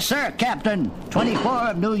 Yes, sir, Captain. 24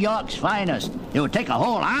 of New York's finest. It would take a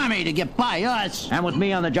whole army to get by us. And with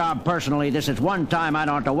me on the job personally, this is one time I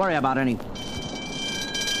don't have to worry about any...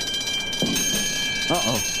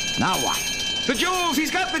 Uh-oh. Now what? The jewels!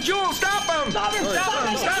 He's got the jewels! Stop him! Stop him!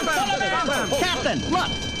 Captain, look!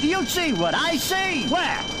 Do you see what I see?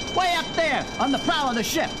 Where? Way up there, on the prow of the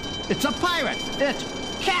ship. It's a pirate. It's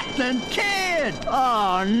Captain Kidd!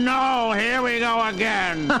 Oh, no, here we go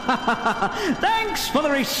again. Thanks for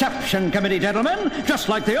the reception committee, gentlemen. Just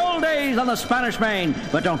like the old days on the Spanish Main.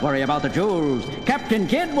 But don't worry about the jewels. Captain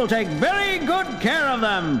Kidd will take very good care of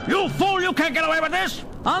them. You fool, you can't get away with this.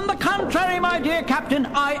 On the contrary, my dear Captain,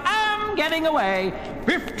 I am getting away.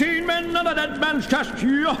 15 men on a dead man's chest.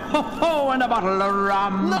 Yo-ho-ho, and a bottle of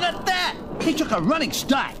rum. Look at that! He took a running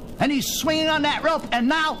start, and he's swinging on that rope, and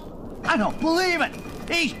now... I don't believe it!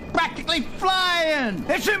 He's practically flying!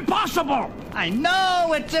 It's impossible! I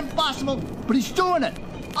know it's impossible, but he's doing it.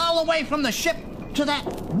 All the way from the ship to that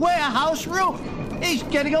warehouse roof. He's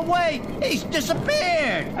getting away. He's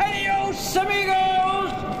disappeared. Adios,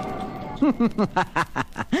 amigos!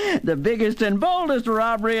 The biggest and boldest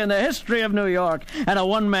robbery in the history of New York, and a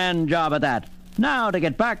one-man job at that. Now to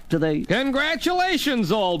get back to the...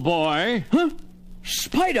 Congratulations, old boy! Huh?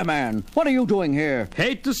 Spider-Man, what are you doing here?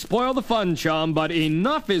 Hate to spoil the fun, chum, but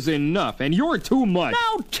enough is enough, and you're too much.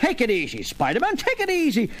 Now, take it easy, Spider-Man, take it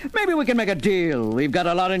easy. Maybe we can make a deal. We've got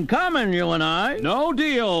a lot in common, you and I. No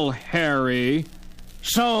deal, Harry.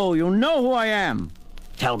 So, you know who I am.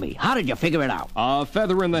 Tell me, how did you figure it out? A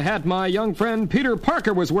feather in the hat my young friend Peter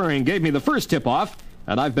Parker was wearing gave me the first tip-off,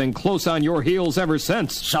 and I've been close on your heels ever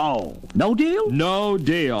since. So, no deal? No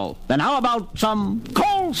deal. Then how about some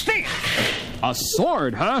cold steel? A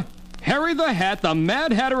sword, huh? Harry the Hat, the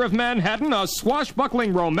Mad Hatter of Manhattan, a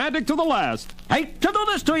swashbuckling romantic to the last. Hate to do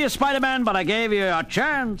this to you, Spider-Man, but I gave you a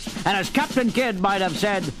chance. And as Captain Kidd might have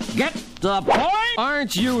said, get the point?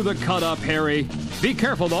 Aren't you the cut-up, Harry? Be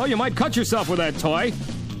careful, though. You might cut yourself with that toy.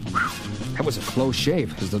 Whew. That was a close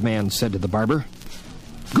shave, as the man said to the barber.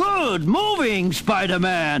 Good moving,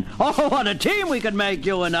 Spider-Man. Oh, what a team we could make,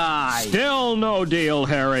 you and I. Still no deal,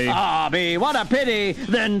 Harry. Ah, what a pity.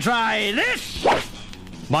 Then try this.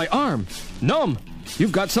 My arm. Numb.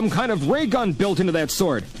 You've got some kind of ray gun built into that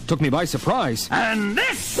sword. Took me by surprise. And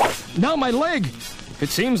this. Now my leg. It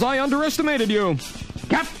seems I underestimated you.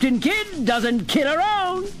 Captain Kidd doesn't kid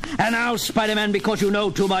around. And now, Spider-Man, because you know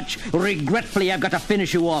too much, regretfully I've got to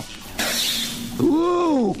finish you off.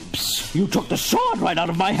 Oops! You took the sword right out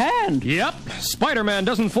of my hand. Yep. Spider-Man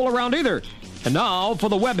doesn't fool around either. And now for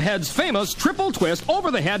the Webhead's famous triple twist over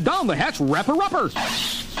the head, down the hatch, rapper-upper.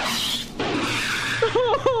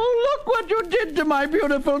 Oh, look what you did to my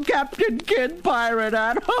beautiful Captain Kidd pirate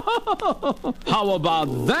hat. How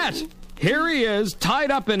about that? Here he is,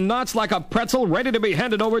 tied up in knots like a pretzel, ready to be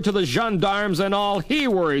handed over to the gendarmes, and all he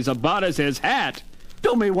worries about is his hat.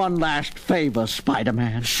 Do me one last favor,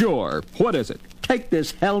 Spider-Man. Sure. What is it? Take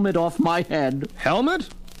this helmet off my head. Helmet?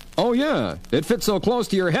 Oh, yeah. It fits so close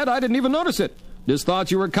to your head, I didn't even notice it. Just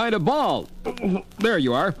thought you were kind of bald. There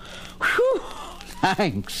you are. Whew.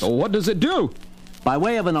 Thanks. So what does it do? By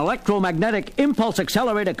way of an electromagnetic impulse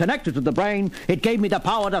accelerator connected to the brain, it gave me the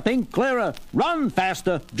power to think clearer, run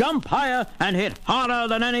faster, jump higher, and hit harder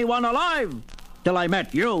than anyone alive. Till I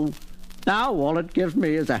met you. Now all it gives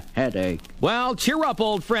me is a headache. Well, cheer up,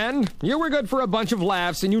 old friend. You were good for a bunch of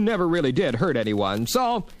laughs, and you never really did hurt anyone.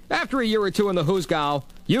 So, after a year or two in the Hoosgow,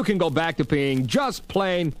 you can go back to being just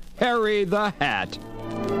plain Harry the Hat.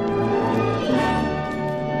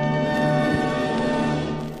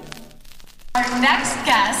 Our next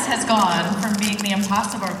guest has gone from being the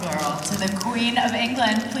Impossible Girl to the Queen of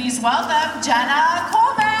England. Please welcome Jenna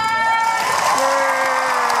Coleman!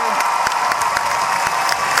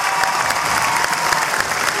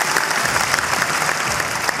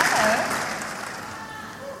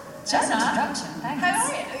 Jenna, how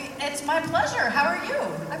are you? It's my pleasure. How are you?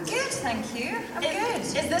 I'm good, thank you. I'm good.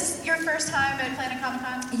 Is this your first time at Planet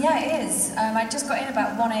Comicon? Yeah, it is. I just got in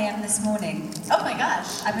about 1 a.m. this morning. Oh my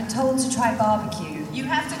gosh. I've been told to try barbecue. You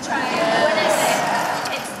have to try it. What is it?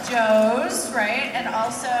 It's Joe's, right? And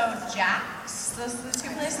also Jack's. Those are the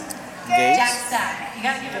two places? Gates. Jack Stack. You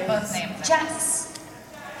gotta give it both names. Jack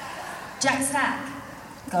Stack.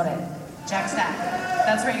 Got it. Jack Stack.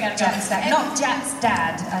 That's where you gotta go. Jack Stack. Not Jack's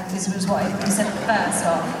dad. This was what you said first.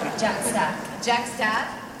 Or Jack Stack. Jack's dad?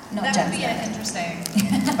 Not that Jack's would be an interesting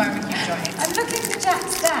barbecue joint. I'm looking for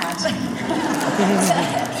Jack's dad.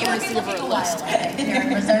 You would be looking a while here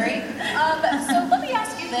in Missouri. So let me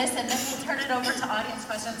ask you this, and then we'll turn it over to audience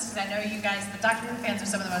questions, because I know you guys, the Doctor Who fans, are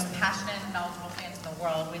some of the most passionate and knowledgeable fans in the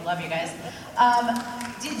world. We love you guys.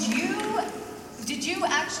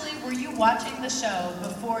 Were you watching the show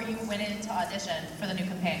before you went into audition for the new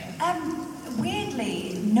companion?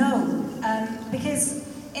 Weirdly, no. Because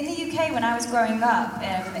in the UK, when I was growing up,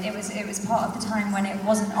 it was part of the time when it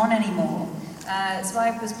wasn't on anymore. So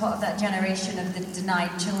I was part of that generation of the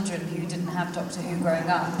denied children who didn't have Doctor Who growing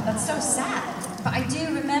up. That's so sad. But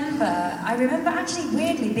I remember actually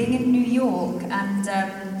weirdly being in New York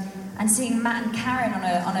and seeing Matt and Karen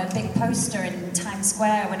on a big poster in Times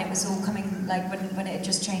Square when it was all coming, like when it had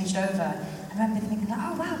just changed over. I remember thinking, like,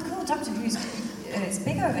 oh wow, cool, Doctor Who's it's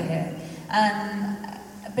big over here.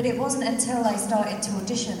 But it wasn't until I started to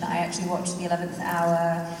audition that I actually watched The 11th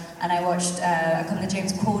Hour, and I watched a couple of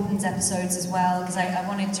James Corden's episodes as well, because I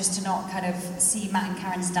wanted just to not kind of see Matt and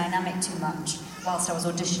Karen's dynamic too much whilst I was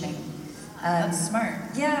auditioning. That's smart.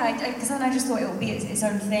 Yeah, because then I just thought it would be its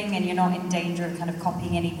own thing, and you're not in danger of kind of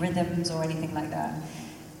copying any rhythms or anything like that.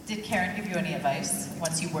 Did Karen give you any advice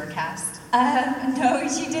once you were cast? No,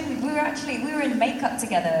 she didn't. We were in makeup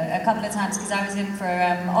together a couple of times, because I was in for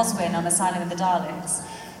Oswin on Asylum of the Daleks.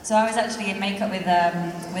 So I was actually in makeup with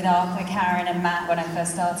Arthur, Karen, and Matt when I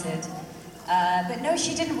first started. But no,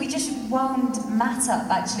 she didn't. We just wound Matt up,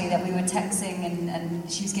 actually, that we were texting, and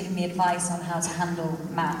she was giving me advice on how to handle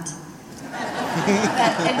Matt.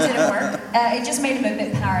 It didn't work? It just made him a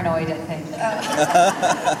bit paranoid, I think.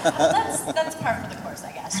 Well, that's part of the course,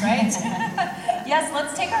 I guess, right? Yes,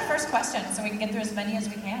 let's take our first question so we can get through as many as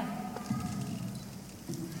we can.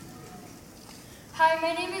 Hi,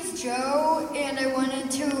 my name is Joe, and I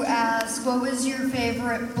wanted to ask, what was your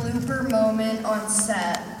favorite blooper moment on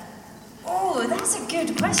set? Oh, that's a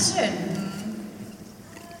good question.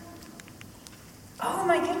 Oh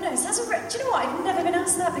my goodness, do you know what? I've never been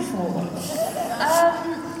asked that before.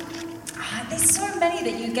 There's so many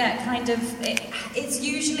that you get kind of, it's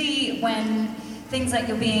usually when things like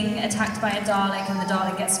you're being attacked by a Dalek and the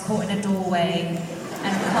Dalek gets caught in a doorway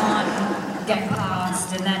and can't get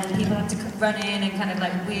past, and then people have to run in and kind of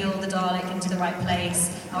like wheel the Dalek into the right place,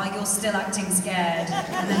 while you're still acting scared,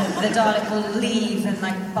 and then the Dalek will leave and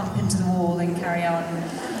like bump into the wall and carry on.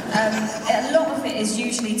 A lot of it is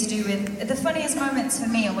usually to do with, the funniest moments for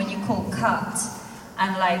me are when you call cut,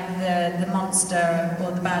 and like the monster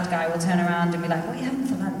or the bad guy will turn around and be like, what are you having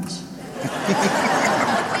for lunch?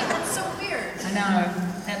 That's so weird. I know.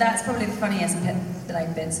 That's probably the funniest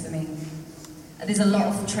bits for me. There's a lot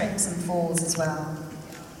of tricks and falls as well,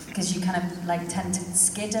 because you kind of like tend to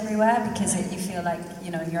skid everywhere, because you feel like, you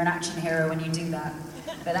know, you're an action hero when you do that.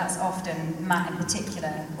 But that's often Matt in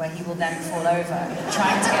particular, where he will then fall over,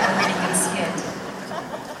 trying to get a really good skid.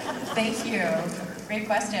 Thank you. Great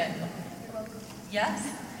question. Yes?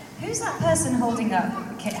 Who's that person holding up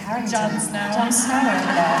Kit Harington? Jon Snow. Jon Snow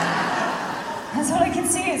over there. That's all I can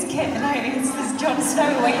see is Kit, and it's Jon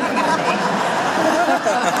Snow waving at me.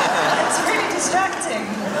 It's really distracting.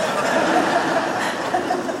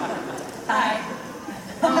 Hi.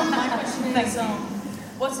 My question is,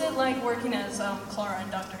 what's it like working as Clara in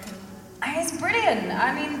Doctor Who? It's brilliant.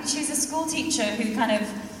 I mean, she's a school teacher who kind of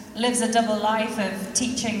lives a double life of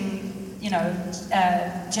teaching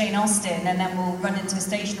Jane Austen, and then we'll run into a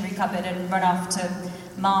stationery cupboard and run off to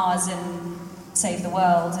Mars and save the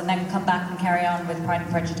world, and then come back and carry on with Pride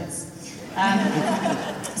and Prejudice.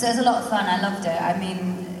 So it was a lot of fun. I loved it. I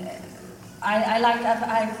mean, I've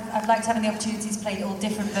liked having the opportunity to play all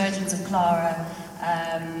different versions of Clara,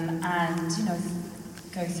 and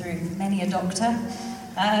go through many a Doctor.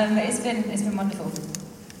 It's been wonderful.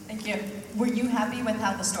 Thank you. Were you happy with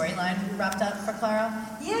how the storyline wrapped up for Clara?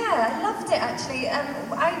 Yeah, I loved it actually.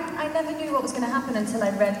 I never knew what was going to happen until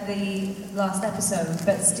I read the last episode.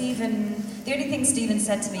 But the only thing Stephen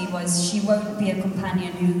said to me was she won't be a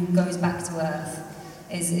companion who goes back to Earth.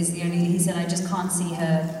 Is the only, he said, I just can't see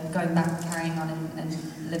her going back, carrying on and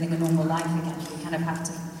living a normal life again. We kind of have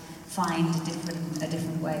to find a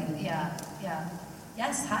different way. Yeah.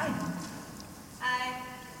 Yes, hi. Hi.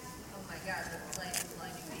 Oh my God, the light is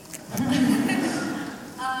blinding me.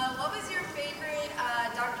 What was your favorite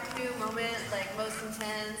Doctor Who moment, like most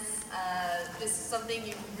intense? Just something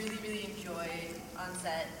you really, really enjoyed on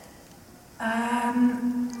set?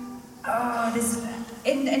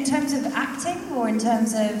 In terms of acting or in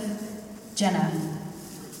terms of Jenna?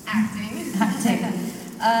 Acting.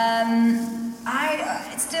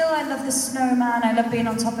 I love the snowman. I love being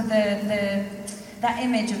on top of that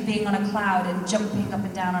image of being on a cloud and jumping up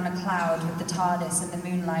and down on a cloud with the TARDIS and the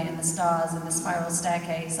moonlight and the stars and the spiral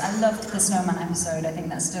staircase. I loved the snowman episode. I think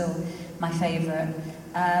that's still my favourite.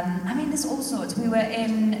 There's all sorts. We were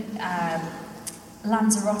in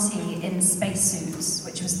Lanzarote in spacesuits,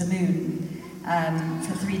 which was the moon,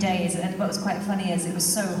 for 3 days. And what was quite funny is it was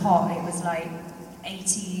so hot. It was like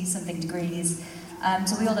 80-something degrees.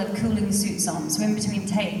 So we all had cooling suits on. So in between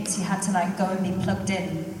takes, you had to go and be plugged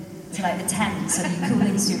in to the tent so the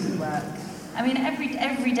cooling suit would work. I mean,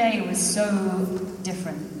 every day was so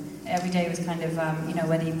different. Every day was kind of,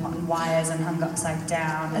 whether you put on wires and hung upside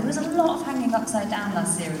down. There was a lot of hanging upside down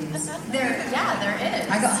last series. There is.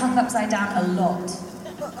 I got hung upside down a lot.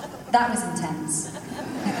 That was intense.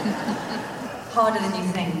 Harder than you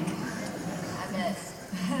think. I bet.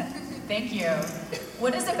 Thank you.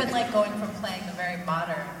 What has it been like going from playing the very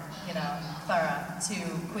modern, Clara, to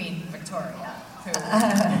Queen Victoria, who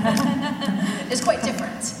is quite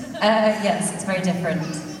different? Yes, it's very different.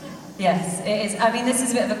 Yes, it is. I mean, this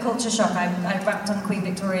is a bit of a culture shock. I wrapped on Queen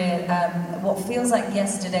Victoria what feels like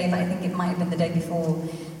yesterday, but I think it might have been the day before.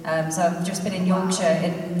 So I've just been in Yorkshire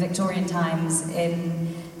in Victorian times,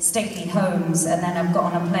 in stately homes, and then I've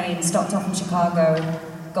got on a plane, stopped off in Chicago,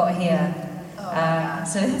 got here.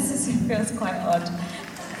 So this feels quite odd.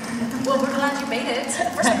 Well, we're glad you made it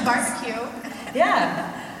for some barbecue.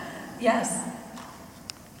 Yeah. Yes.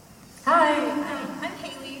 Hi. I'm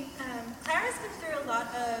Haley. Clara's been through a lot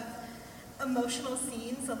of emotional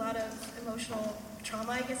scenes, a lot of emotional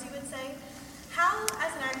trauma, I guess you would say. How,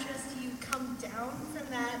 as an actress, do you come down from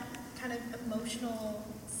that kind of emotional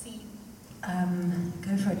scene?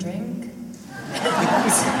 Go for a drink.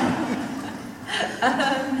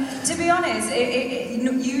 To be honest,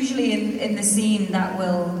 usually in the scene that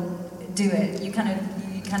will do it. You kind of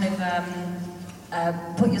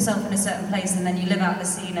put yourself in a certain place, and then you live out the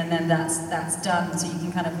scene, and then that's done. So you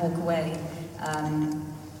can kind of walk away,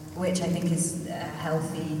 which I think is a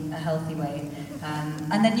healthy way.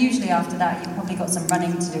 And then usually after that, you've probably got some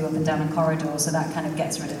running to do up and down a corridor, so that kind of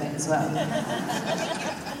gets rid of it as well.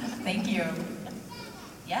 Thank you.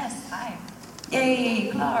 Yes. Hi.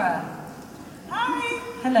 Yay, Clara. Hi!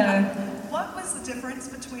 Hello. What was the difference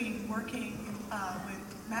between working with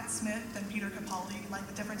Matt Smith and Peter Capaldi, like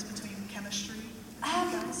the difference between chemistry? I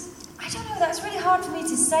don't know, that's really hard for me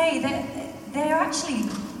to say. They're actually,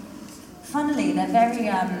 funnily, they're very,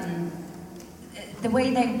 the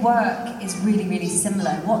way they work is really, really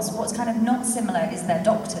similar. What's kind of not similar is their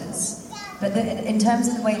doctors. But in terms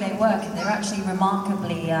of the way they work, they're actually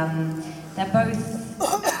remarkably, they're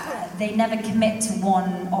both, they never commit to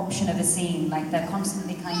one option of a scene. Like they're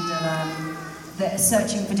constantly kind of they're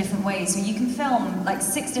searching for different ways. So you can film like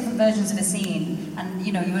 6 different versions of a scene, and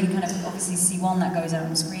you only kind of obviously see one that goes out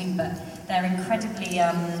on screen. But they're incredibly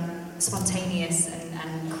spontaneous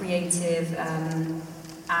and creative,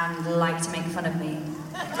 and like to make fun of me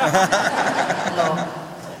a lot.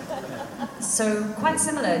 So quite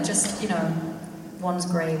similar. Just one's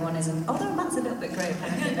grey, one isn't. Although Matt's a little bit grey,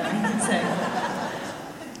 apparently. That I can say.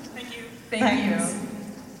 Thank you.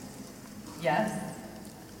 Yes.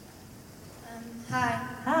 Hi.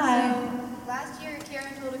 Hi. So, last year,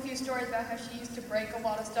 Karen told a few stories about how she used to break a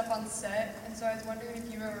lot of stuff on set, and so I was wondering if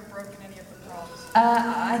you've ever broken any of the props.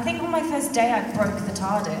 I think on my first day I broke the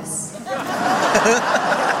TARDIS.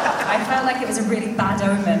 I felt like it was a really bad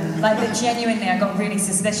omen. Like, but genuinely, I got really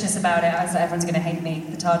suspicious about it. I was like, everyone's going to hate me.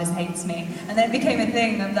 The TARDIS hates me. And then it became a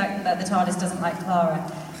thing that the TARDIS doesn't like Clara.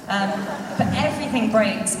 But everything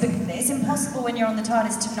breaks. But it's impossible when you're on the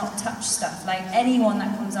TARDIS to not touch stuff. Like, anyone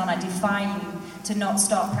that comes on, I defy you to not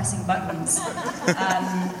start pressing buttons.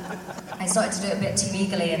 I started to do it a bit too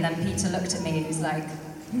eagerly, and then Peter looked at me. He was like,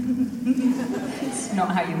 "It's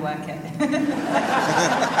not how you work it."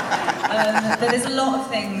 But there's a lot of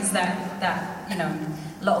things that you know,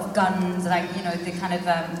 a lot of guns, like, you know, the kind of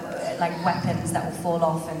like weapons that will fall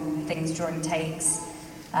off and things during takes.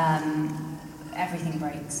 Everything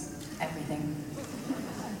breaks. Everything.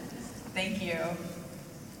 Thank you.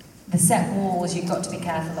 The set walls you've got to be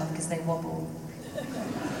careful of because they wobble.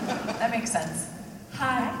 That makes sense.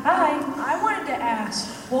 Hi. Hi. I wanted to ask,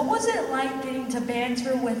 what was it like getting to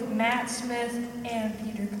banter with Matt Smith and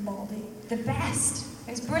Peter Capaldi? The best.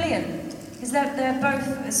 It was brilliant. Because they're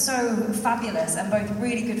both so fabulous and both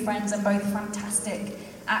really good friends and both fantastic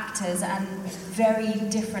actors and very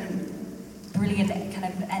different, brilliant, kind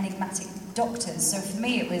of enigmatic doctors. So for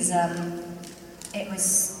me, it was a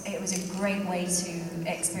great way to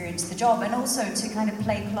experience the job, and also to kind of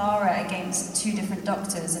play Clara against two different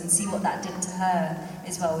doctors and see what that did to her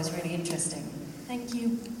as well was really interesting. Thank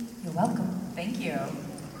you. You're welcome. Thank you.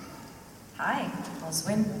 Hi,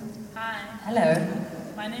 Oswin. Hi. Hello.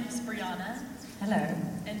 My name is Brianna. Hello.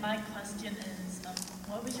 And my question is,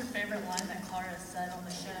 what was your favorite line that Clara said on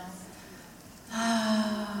the show?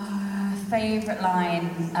 Favorite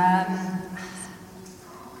line.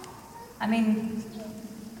 I mean,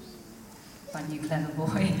 fun, you clever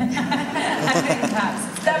boy. I think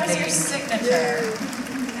that was your signature.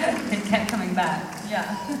 It kept coming back.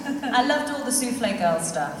 Yeah. I loved all the Souffle Girl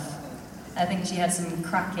stuff. I think she had some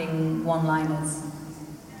cracking one-liners.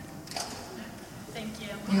 Thank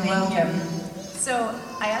you. You're welcome. So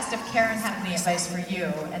I asked if Karen had any advice for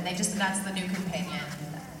you, and they just announced the new companion,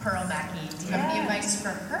 Pearl Mackie. Do you have any advice for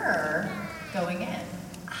her going in?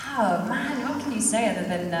 Oh man, what can you say other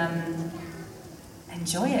than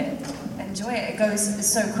enjoy it? Enjoy it. It goes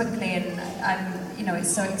so quickly, and you know,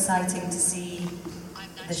 it's so exciting to see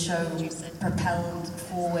the show propelled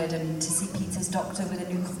forward, and to see Peter's Doctor with a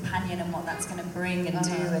new companion and what that's going to bring and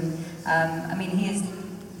do. And I mean, he is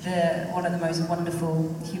one of the most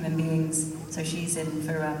wonderful human beings. So she's in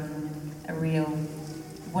for a real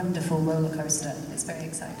wonderful roller coaster. It's very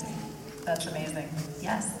exciting. That's amazing.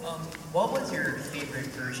 Yes. What was your favorite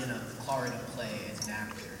version of Clara to play as an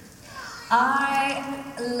actor? I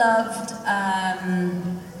loved.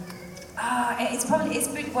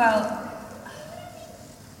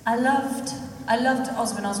 I loved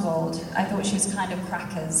Osmond Oswald. I thought she was kind of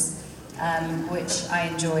crackers, which I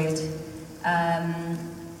enjoyed.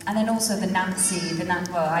 And then also the Nancy, the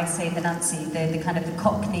kind of the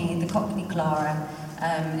Cockney Clara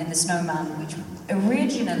in The Snowman, which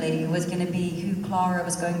originally was going to be who Clara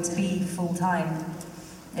was going to be full time.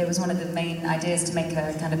 It was one of the main ideas to make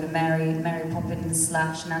her kind of a Mary Poppins /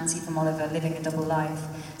 Nancy from Oliver living a double life.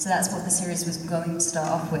 So that's what the series was going to start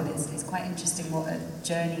off with. It's quite interesting what a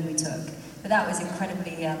journey we took. But that was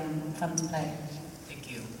incredibly fun to play. Thank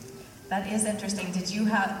you. That is interesting. Do you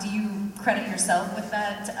credit yourself with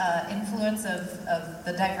that influence of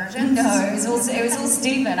the Divergence? No, it was all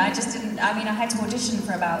Stephen. I just didn't. I mean, I had to audition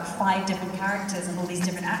for about 5 different characters and all these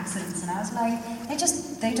different accents, and I was like,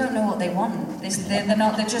 they don't know what they want.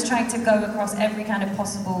 They're just trying to go across every kind of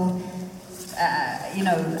possible,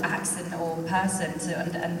 accent or person.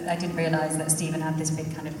 And I didn't realise that Stephen had this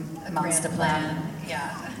big kind of master plan.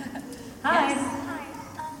 Yeah. Hi. Yes. Hi.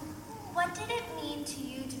 What did it mean to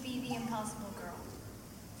you to be the Impossible Girl?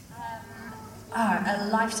 A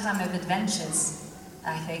lifetime of adventures,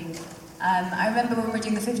 I think. I remember when we were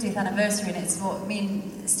doing the 50th anniversary, and it's what me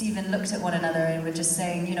and Stephen looked at one another and were just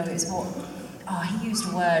saying, it's what. Oh, he used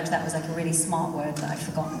a word that was like a really smart word that I'd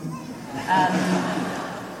forgotten.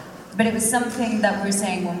 But it was something that we were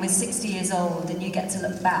saying when we're 60 years old and you get to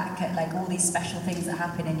look back at like all these special things that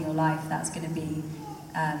happen in your life, that's going to be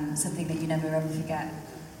something that you never ever forget.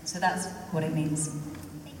 So that's what it means.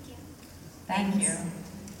 Thank you. Thanks. Thank you.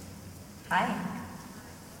 Hi.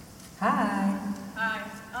 Hi. Hi.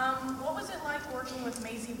 What was it like working with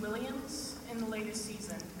Maisie Williams in the latest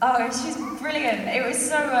season? Oh, she's brilliant. It was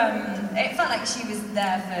so, it felt like she was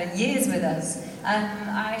there for years with us.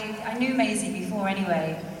 I knew Maisie before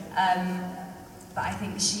anyway, but I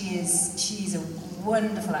think she's a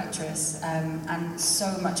wonderful actress and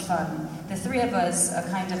so much fun. The three of us are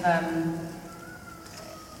kind of,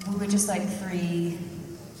 we were just like 3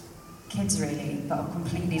 kids really, but of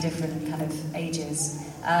completely different kind of ages.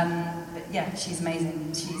 But yeah, she's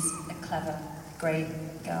amazing. She's a clever, great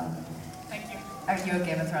girl. Thank you. Are you a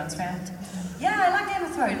Game of Thrones fan? Yeah, I like Game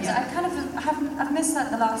of Thrones. I've missed like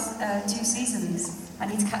the last 2 seasons. I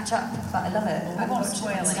need to catch up, but I love it. Well, we won't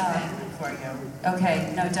spoil anything for you.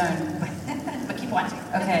 Okay, no, don't. But keep watching.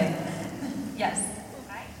 Okay. Yes.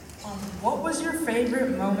 What was your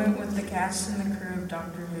favorite moment with the cast and the crew of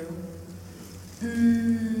Doctor Who?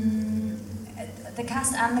 The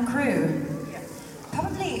cast and the crew? Yeah.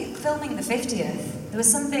 Probably filming the 50th. There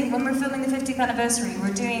was something, when we were filming the 50th anniversary, we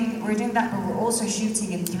were doing that, but we were also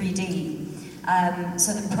shooting in 3D.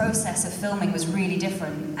 So the process of filming was really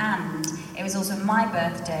different. And it was also my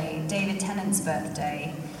birthday, David Tennant's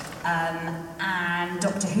birthday, and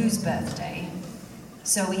Doctor Who's birthday.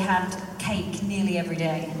 So we had cake nearly every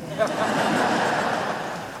day.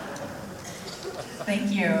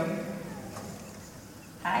 Thank you.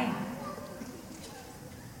 Hi.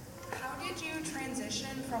 How did you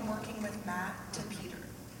transition from working with Matt to Peter?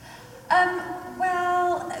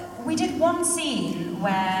 Well, we did one scene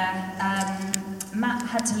where Matt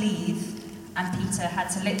had to leave and Peter had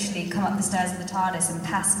to literally come up the stairs of the TARDIS and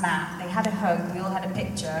pass Matt. They had a hug, we all had a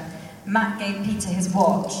picture. Matt gave Peter his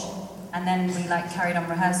watch, and then we carried on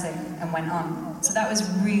rehearsing and went on. So that was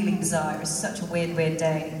really bizarre. It was such a weird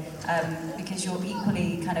day, because you're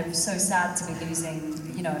equally kind of so sad to be losing,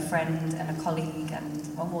 a friend and a colleague,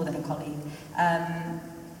 or more than a colleague.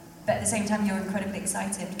 But at the same time, you're incredibly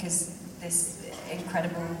excited because this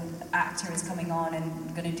incredible actor is coming on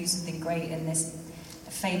and going to do something great in this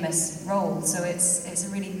famous role. So it's a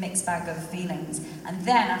really mixed bag of feelings. And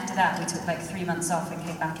then after that, we took 3 months off and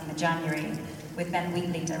came back in the January with Ben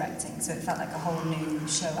Wheatley directing. So it felt like a whole new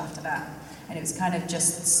show after that. And it was kind of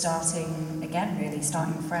just starting again, really,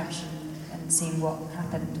 starting fresh and seeing what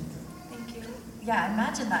happened. Thank you. Yeah, I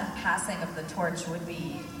imagine that passing of the torch would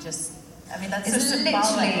be just, that's It's so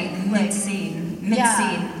literally symbolic. mid-scene.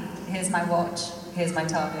 Yeah. Here's my watch, here's my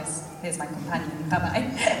TARDIS, here's my companion,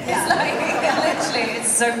 bye-bye. It's literally, it's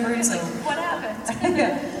so brutal. What happened?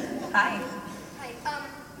 Hi. Hi.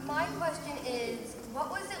 My question is, what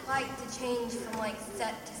was it like to change from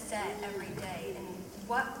set to set every day, and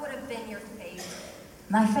what would have been your favorite?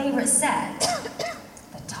 My favourite set?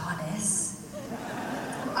 The TARDIS.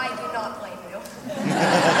 I do not blame you.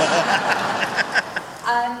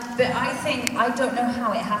 But I don't know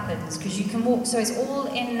how it happens, because you can walk, so it's all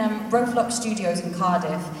in Roflock Studios in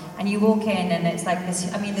Cardiff, and you walk in and it's this,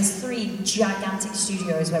 there's 3 gigantic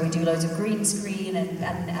studios where we do loads of green screen and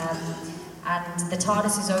the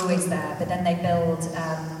TARDIS is always there, but then they build,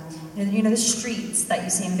 the streets that you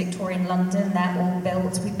see in Victorian London, they're all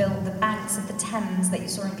built. We built the banks of the Thames that you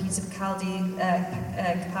saw in Peter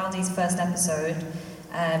Capaldi's first episode.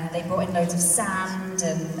 They brought in loads of sand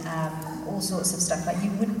and all sorts of stuff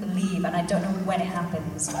you wouldn't believe, and I don't know when it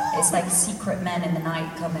happens. It's like secret men in the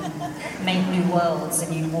night come and make new worlds,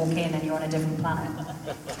 and you walk in and you're on a different planet.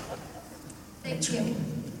 Thank you.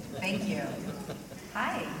 Thank you.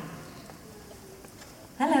 Hi.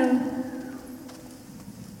 Hello.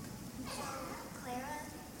 Clara,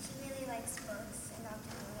 she really likes books and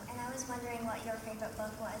Doctor Who, and I was wondering what your favorite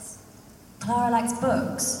book was. Clara likes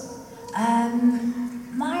books.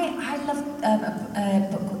 I love a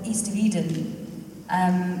book called East of Eden,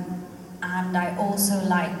 and I also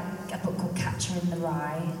like a book called Catcher in the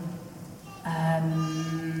Rye,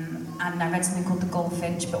 and I read something called The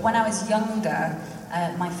Goldfinch. But when I was younger,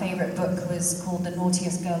 my favourite book was called The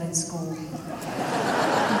Naughtiest Girl in School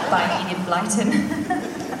by Enid Blyton.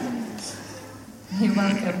 You're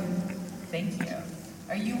welcome. Thank you.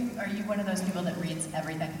 Are you one of those people that reads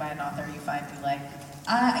everything by an author you find you like?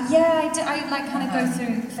 Yeah, I do. I kind of go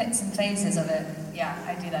through fits and phases of it. Yeah,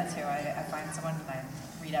 I do that too. I find someone and I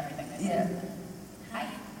read everything they say. Yeah. Hi.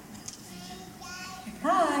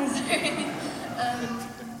 Hi.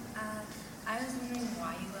 I was wondering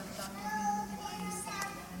why you left Doctor Who and why you sad.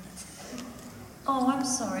 Oh, I'm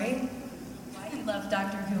sorry. Why you love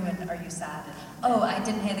Doctor Who and are you sad? Oh, I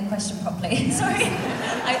didn't hear the question properly. Sorry.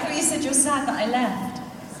 I thought you said you're sad that I left.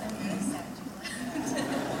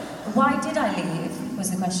 Why did I leave, was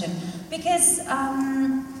the question. Because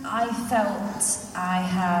I felt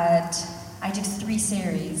I did 3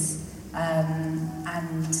 series and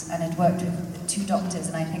had worked with 2 doctors,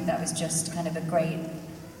 and I think that was just kind of a great,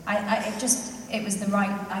 it was the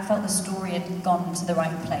right, I felt the story had gone to the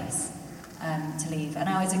right place to leave, and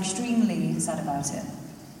I was extremely sad about it.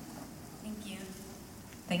 Thank you.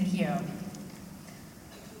 Thank you.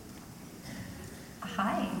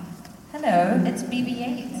 Hi. Hello, it's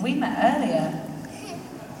BB-8. We met earlier.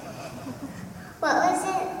 What was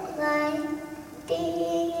it like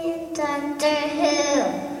being Doctor Who?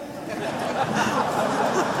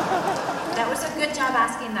 That was a good job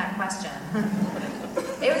asking that question.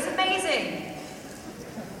 It was amazing.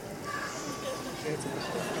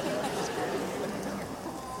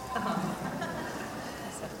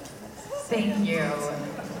 Thank you,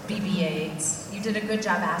 BB-8. You did a good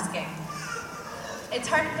job asking. It's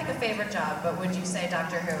hard to pick a favorite job, but would you say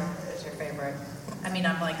Doctor Who is your favorite? I mean,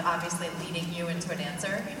 I'm like obviously leading you into an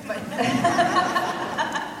answer, but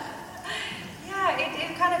Yeah,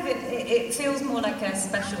 it kind of it feels more like a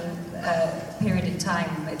special period in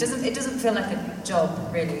time. It doesn't feel like a job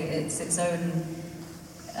really. It's its own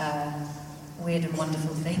weird and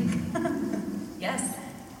wonderful thing. Yes.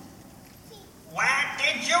 Where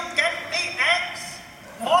did you get the eggs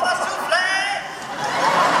for the souffle?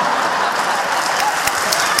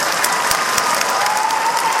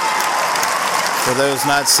 For those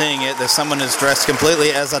not seeing it, there's someone who's dressed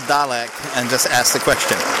completely as a Dalek and just asked the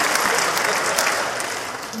question.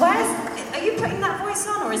 Are you putting that voice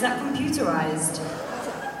on, or is that computerized?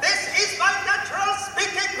 This is my natural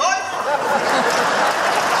speaking voice.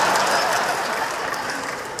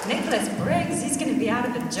 Nicholas Briggs, he's going to be out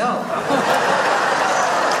of a job.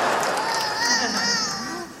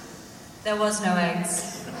 There was no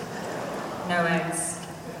eggs. No eggs.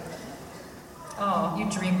 Oh, you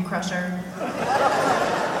dream crusher.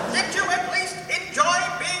 Did you at least enjoy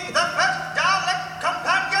being the first Dalek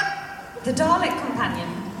companion? The Dalek companion?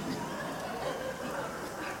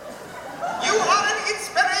 You are an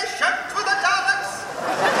inspiration to the Daleks.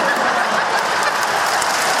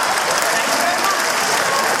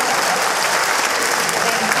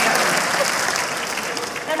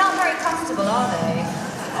 They're not very comfortable, are they?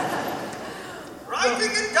 Writing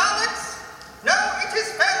in Daleks? No, it is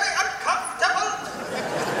fairly uncomfortable.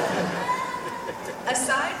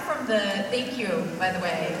 Aside from thank you, by the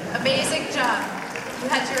way, amazing job. You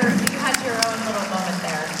had your own little moment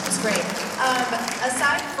there. It was great.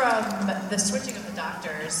 Aside from the switching of the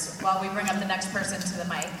doctors, while we bring up the next person to the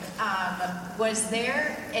mic, was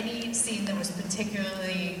there any scene that was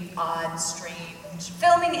particularly odd, strange?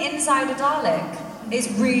 Filming inside a Dalek is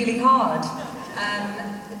really hard.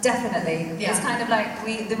 Definitely. Yeah. It's kind of like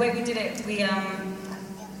the way we did it.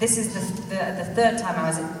 This is the third time I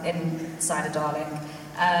was inside a Dalek,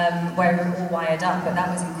 where we were all wired up, but that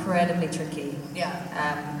was incredibly tricky. Yeah.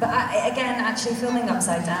 But again, actually filming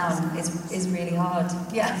upside down is really hard.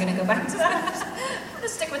 Yeah. I'm going to go back to that.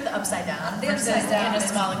 Let's stick with the upside down. The versus upside down in a is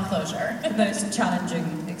small enclosure. The most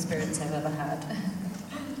challenging experience I've ever had.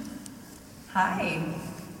 Hi.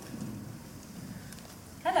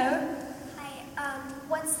 Hello. Hi,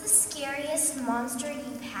 what's the scariest monster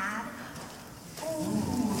you've had?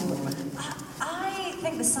 Ooh. I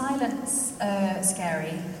think the silence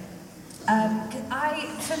scary.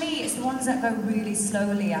 For me, it's the ones that go really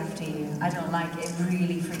slowly after you. I don't like it. It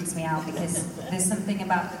really freaks me out because there's something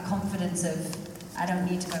about the confidence of I don't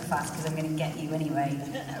need to go fast because I'm going to get you anyway.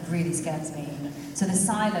 It really scares me. So the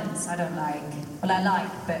silence I don't like. Well, I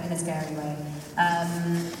like, but in a scary way.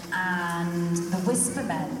 And the Whisper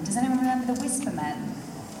Men. Does anyone remember the Whisper Men?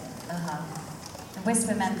 The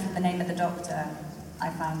Whisper Men from The Name of the Doctor,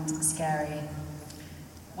 I find scary.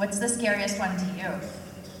 What's the scariest one to you?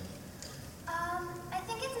 I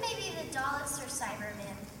think it's maybe the Daleks or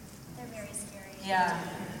Cybermen. They're very scary. Yeah.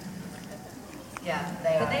 Yeah,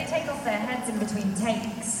 they But are. they take off their heads in between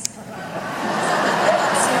takes. So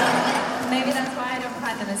maybe that's why I don't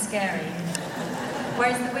find them as scary.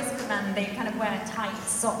 Whereas the Whisper Men, they kind of wear tight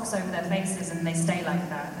socks over their faces and they stay like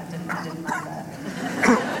that. I didn't like that.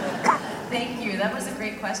 Thank you. That was a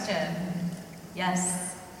great question.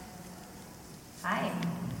 Yes. Hi.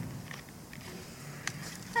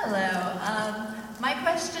 Hello. My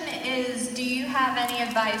question is, do you have any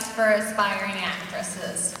advice for aspiring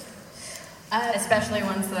actresses? Especially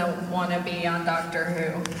ones that want to be on Doctor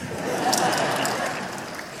Who.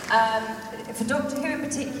 For Doctor Who in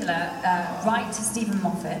particular, write to Stephen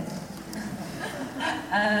Moffat.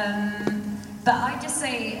 But I just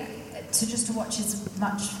say to watch as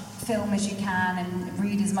much film as you can and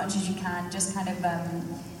read as much as you can, just kind of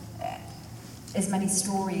as many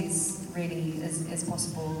stories really as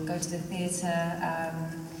possible. Go to the theatre.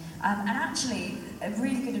 And actually, a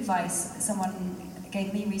really good advice someone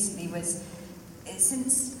gave me recently was,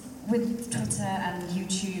 since with Twitter and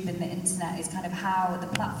YouTube and the internet, is kind of how the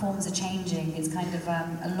platforms are changing. It's kind of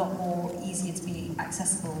a lot more easier to be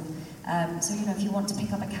accessible. So if you want to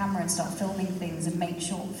pick up a camera and start filming things and make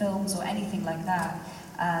short films or anything like that,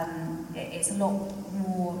 it's a lot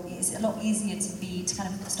easier to kind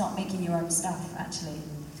of start making your own stuff, actually.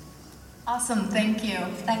 Awesome, thank you.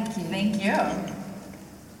 Thank you. Thank you.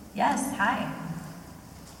 Yes, hi.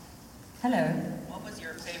 Hello. What was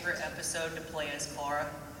your favorite episode to play as Clara?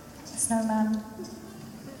 Snowman.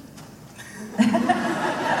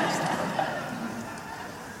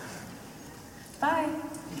 Bye.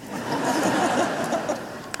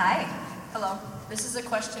 Hi. Hello. This is a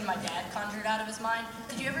question my dad conjured out of his mind.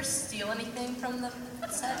 Did you ever steal anything from the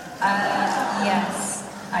set? Yes,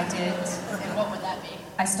 I did. And what would that be?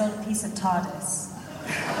 I stole a piece of TARDIS.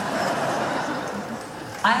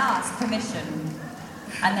 I asked permission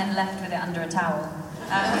and then left with it under a towel.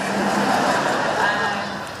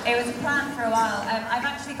 It was planned for a while. I've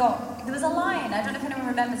actually got, there was a line, I don't know if anyone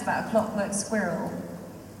remembers, about a clockwork squirrel.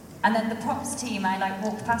 And then the props team, I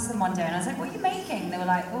walked past them one day and I was like, what are you making? They were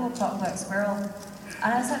like, oh, clockwork squirrel.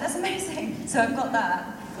 And I was like, that's amazing. So I've got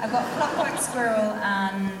that. I've got clockwork squirrel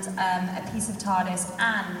and a piece of TARDIS,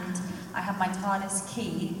 and I have my TARDIS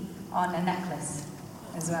key on a necklace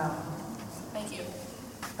as well. Thank you.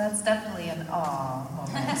 That's definitely an awe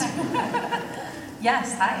moment.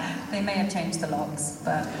 Yes, hi. They may have changed the locks,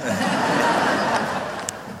 but...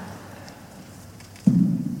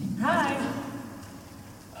 Hi.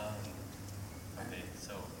 Okay,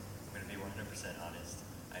 so I'm going to be 100% honest.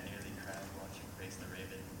 I nearly cried watching Face the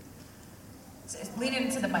Raven. Lean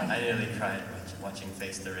into the mic. I nearly cried watching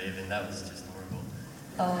Face the Raven. That was just horrible.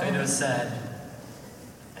 Oh. I mean, it was sad.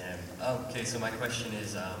 Okay, so my question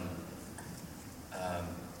is,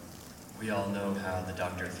 we all know how the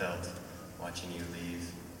Doctor felt watching you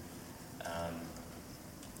leave.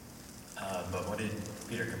 But what did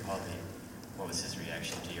Peter Capaldi, what was his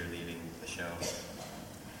reaction to your leaving the show?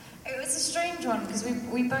 It was a strange one, because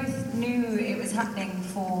we both knew it was happening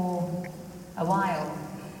for a while.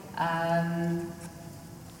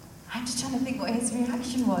 I'm just trying to think what his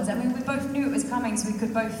reaction was. I mean, we both knew it was coming, so we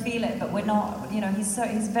could both feel it, but we're not, he's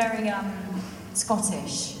very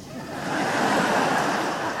Scottish.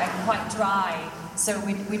 And quite dry, so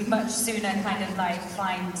we'd much sooner kind of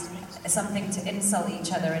find something to insult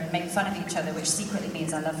each other and make fun of each other, which secretly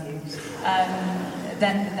means I love you,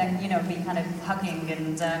 than be kind of hugging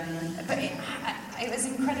and, but it was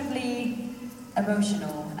incredibly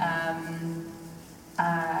emotional,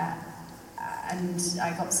 and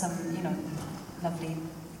I got some, lovely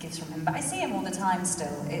gifts from him, but I see him all the time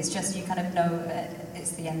still. It's just you kind of know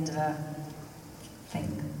it's the end of a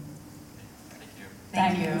thing.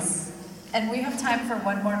 Thank you. And we have time for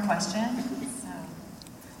one more question.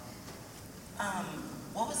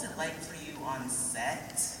 What was it like for you on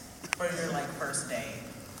set for your first day?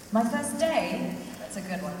 My first day? That's a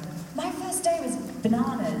good one. My first day was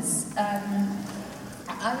bananas.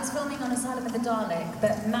 I was filming on Asylum of the Dalek,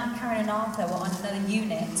 but Matt, Karen and Arthur were on another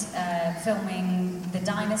unit filming the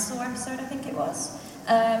dinosaur episode, I think it was.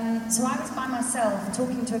 So I was by myself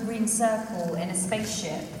talking to a green circle in a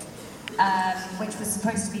spaceship, which was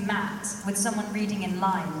supposed to be Matt, with someone reading in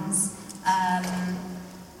lines.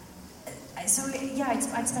 So yeah,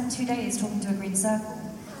 I'd spent 2 days talking to a green circle,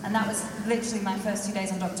 and that was literally my first 2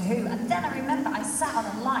 days on Doctor Who. And then I remember I sat on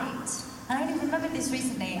a light, and I only remembered this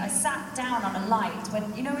recently. I sat down on a light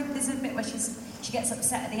when, there's a bit where she gets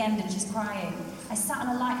upset at the end and she's crying. I sat on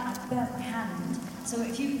a light and I burnt my hand. So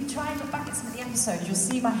if you try and look back at some of the episodes, you'll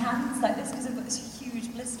see my hands like this because I've got this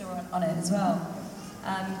huge blister on it as well.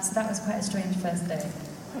 So that was quite a strange first day.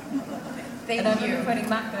 Thank and I you. remember phoning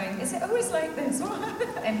Matt going, is it always like this?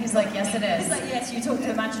 And he's like, yes it is. He's like, yes, you talk to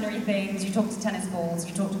imaginary things, you talk to tennis balls,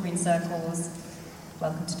 you talk to green circles.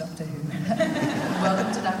 Welcome to Doctor Who.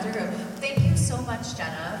 Welcome to Doctor Who. Thank you so much,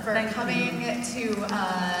 Jenna, for coming to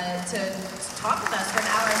talk with us for an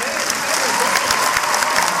hour. I know you're incredibly busy.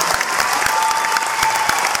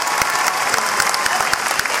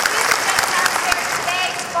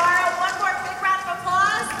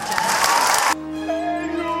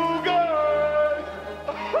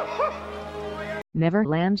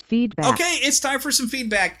 Neverland feedback. Okay, it's time for some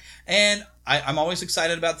feedback, and I'm always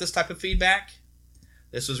excited about this type of feedback.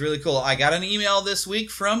 This was really cool. I got an email this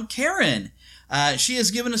week from Karen. She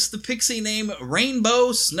has given us the pixie name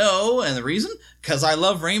Rainbow Snow, and the reason? Because I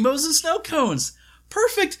love rainbows and snow cones.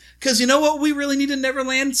 Perfect, because you know what we really need in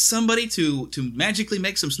Neverland? Somebody to magically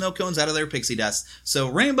make some snow cones out of their pixie dust. So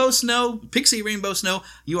Rainbow Snow, Pixie Rainbow Snow,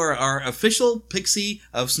 you are our official pixie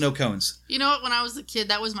of snow cones. You know what? When I was a kid,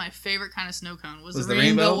 that was my favorite kind of snow cone, was the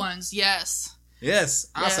rainbow ones. Yes. Yes,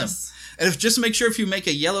 awesome. Yes. And just make sure if you make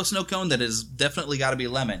a yellow snow cone, that has definitely got to be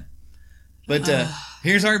lemon. But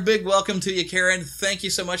here's our big welcome to you, Karen. Thank you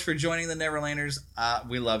so much for joining the Neverlanders.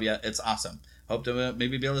 We love you. It's awesome. Hope to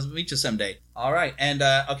maybe be able to meet you someday. All right. And,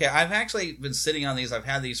 okay, I've actually been sitting on these. I've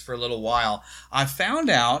had these for a little while. I found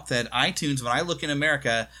out that iTunes, when I look in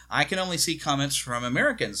America, I can only see comments from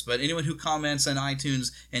Americans. But anyone who comments on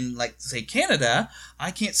iTunes in, say, Canada,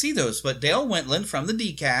 I can't see those. But Dale Wentland from the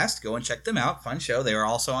Dcast, go and check them out. Fun show. They are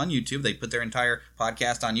also on YouTube. They put their entire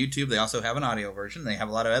podcast on YouTube. They also have an audio version. They have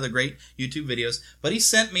a lot of other great YouTube videos. But he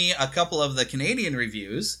sent me a couple of the Canadian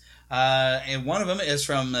reviews. And one of them is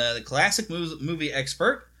from the Classic Movie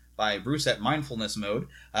Expert by Bruce at Mindfulness Mode.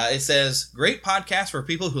 It says, great podcast for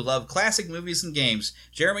people who love classic movies and games.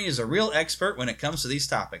 Jeremy is a real expert when it comes to these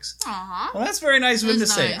topics. Aww. Well, that's very nice of him to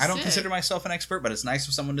say. Nice. I don't Yeah. consider myself an expert, but it's nice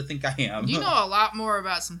for someone to think I am. You know a lot more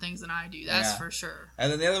about some things than I do, that's Yeah. for sure.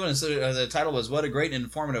 And then the other one is the title was What a Great and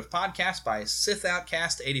Informative Podcast by Sith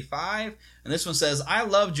Outcast 85. And this one says, I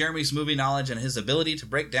love Jeremy's movie knowledge and his ability to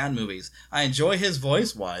break down movies. I enjoy his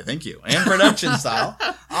voice, why, thank you, and production style.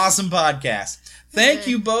 Awesome podcast. Thank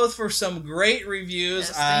you both for some great reviews.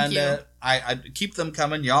 Yes, thank you. I keep them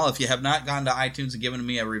coming, y'all. If you have not gone to iTunes and given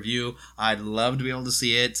me a review, I'd love to be able to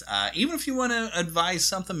see it. Even if you want to advise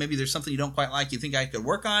something, maybe there's something you don't quite like, you think I could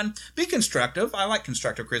work on, be constructive. I like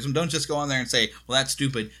constructive criticism. Don't just go on there and say, well, that's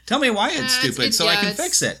stupid. Tell me why it's stupid so I can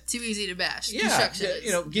fix it. Too easy to bash. Yeah, Construction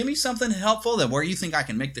is. give me something helpful that where you think I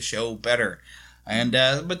can make the show better. And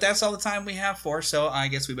but that's all the time we have for, so I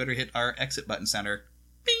guess we better hit our exit button sounder.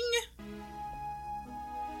 Bing!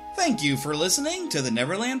 Thank you for listening to the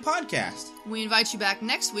Neverland Podcast. We invite you back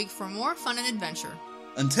next week for more fun and adventure.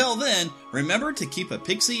 Until then, remember to keep a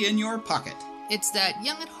pixie in your pocket. It's that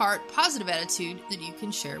young at heart, positive attitude that you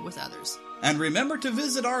can share with others. And remember to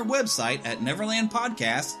visit our website at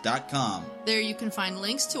neverlandpodcast.com. There you can find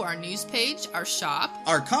links to our news page, our shop,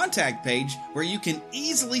 our contact page, where you can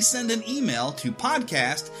easily send an email to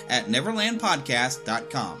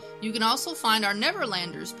podcast@neverlandpodcast.com. You can also find our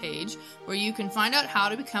Neverlanders page, where you can find out how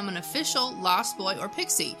to become an official Lost Boy or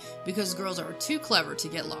Pixie, because girls are too clever to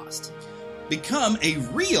get lost. Become a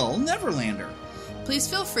real Neverlander. Please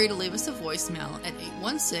feel free to leave us a voicemail at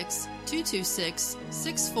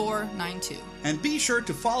 816-226-6492. And be sure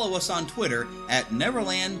to follow us on Twitter at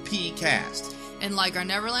NeverlandPcast. And like our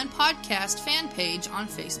Neverland Podcast fan page on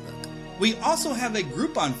Facebook. We also have a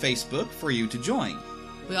group on Facebook for you to join.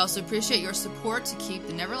 We also appreciate your support to keep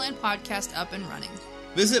the Neverland Podcast up and running.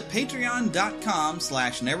 Visit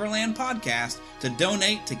patreon.com/NeverlandPodcast to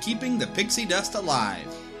donate to keeping the pixie dust alive.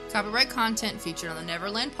 Copyright content featured on the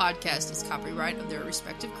Neverland Podcast is copyright of their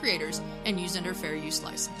respective creators and used under fair use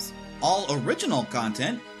license. All original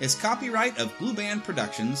content is copyright of Blue Band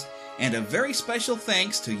Productions, and a very special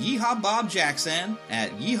thanks to Yeehaw Bob Jackson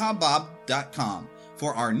at yeehawbob.com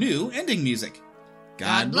for our new ending music.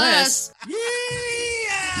 God bless!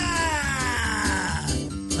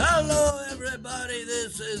 Hello, everybody.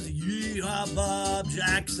 This is Yeehaw Bob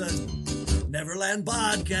Jackson. Neverland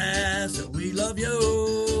Podcast, we love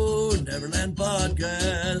you. Neverland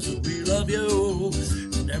Podcast, we love you.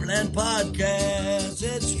 Neverland Podcast,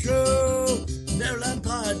 it's true. Neverland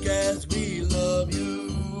Podcast, we love you.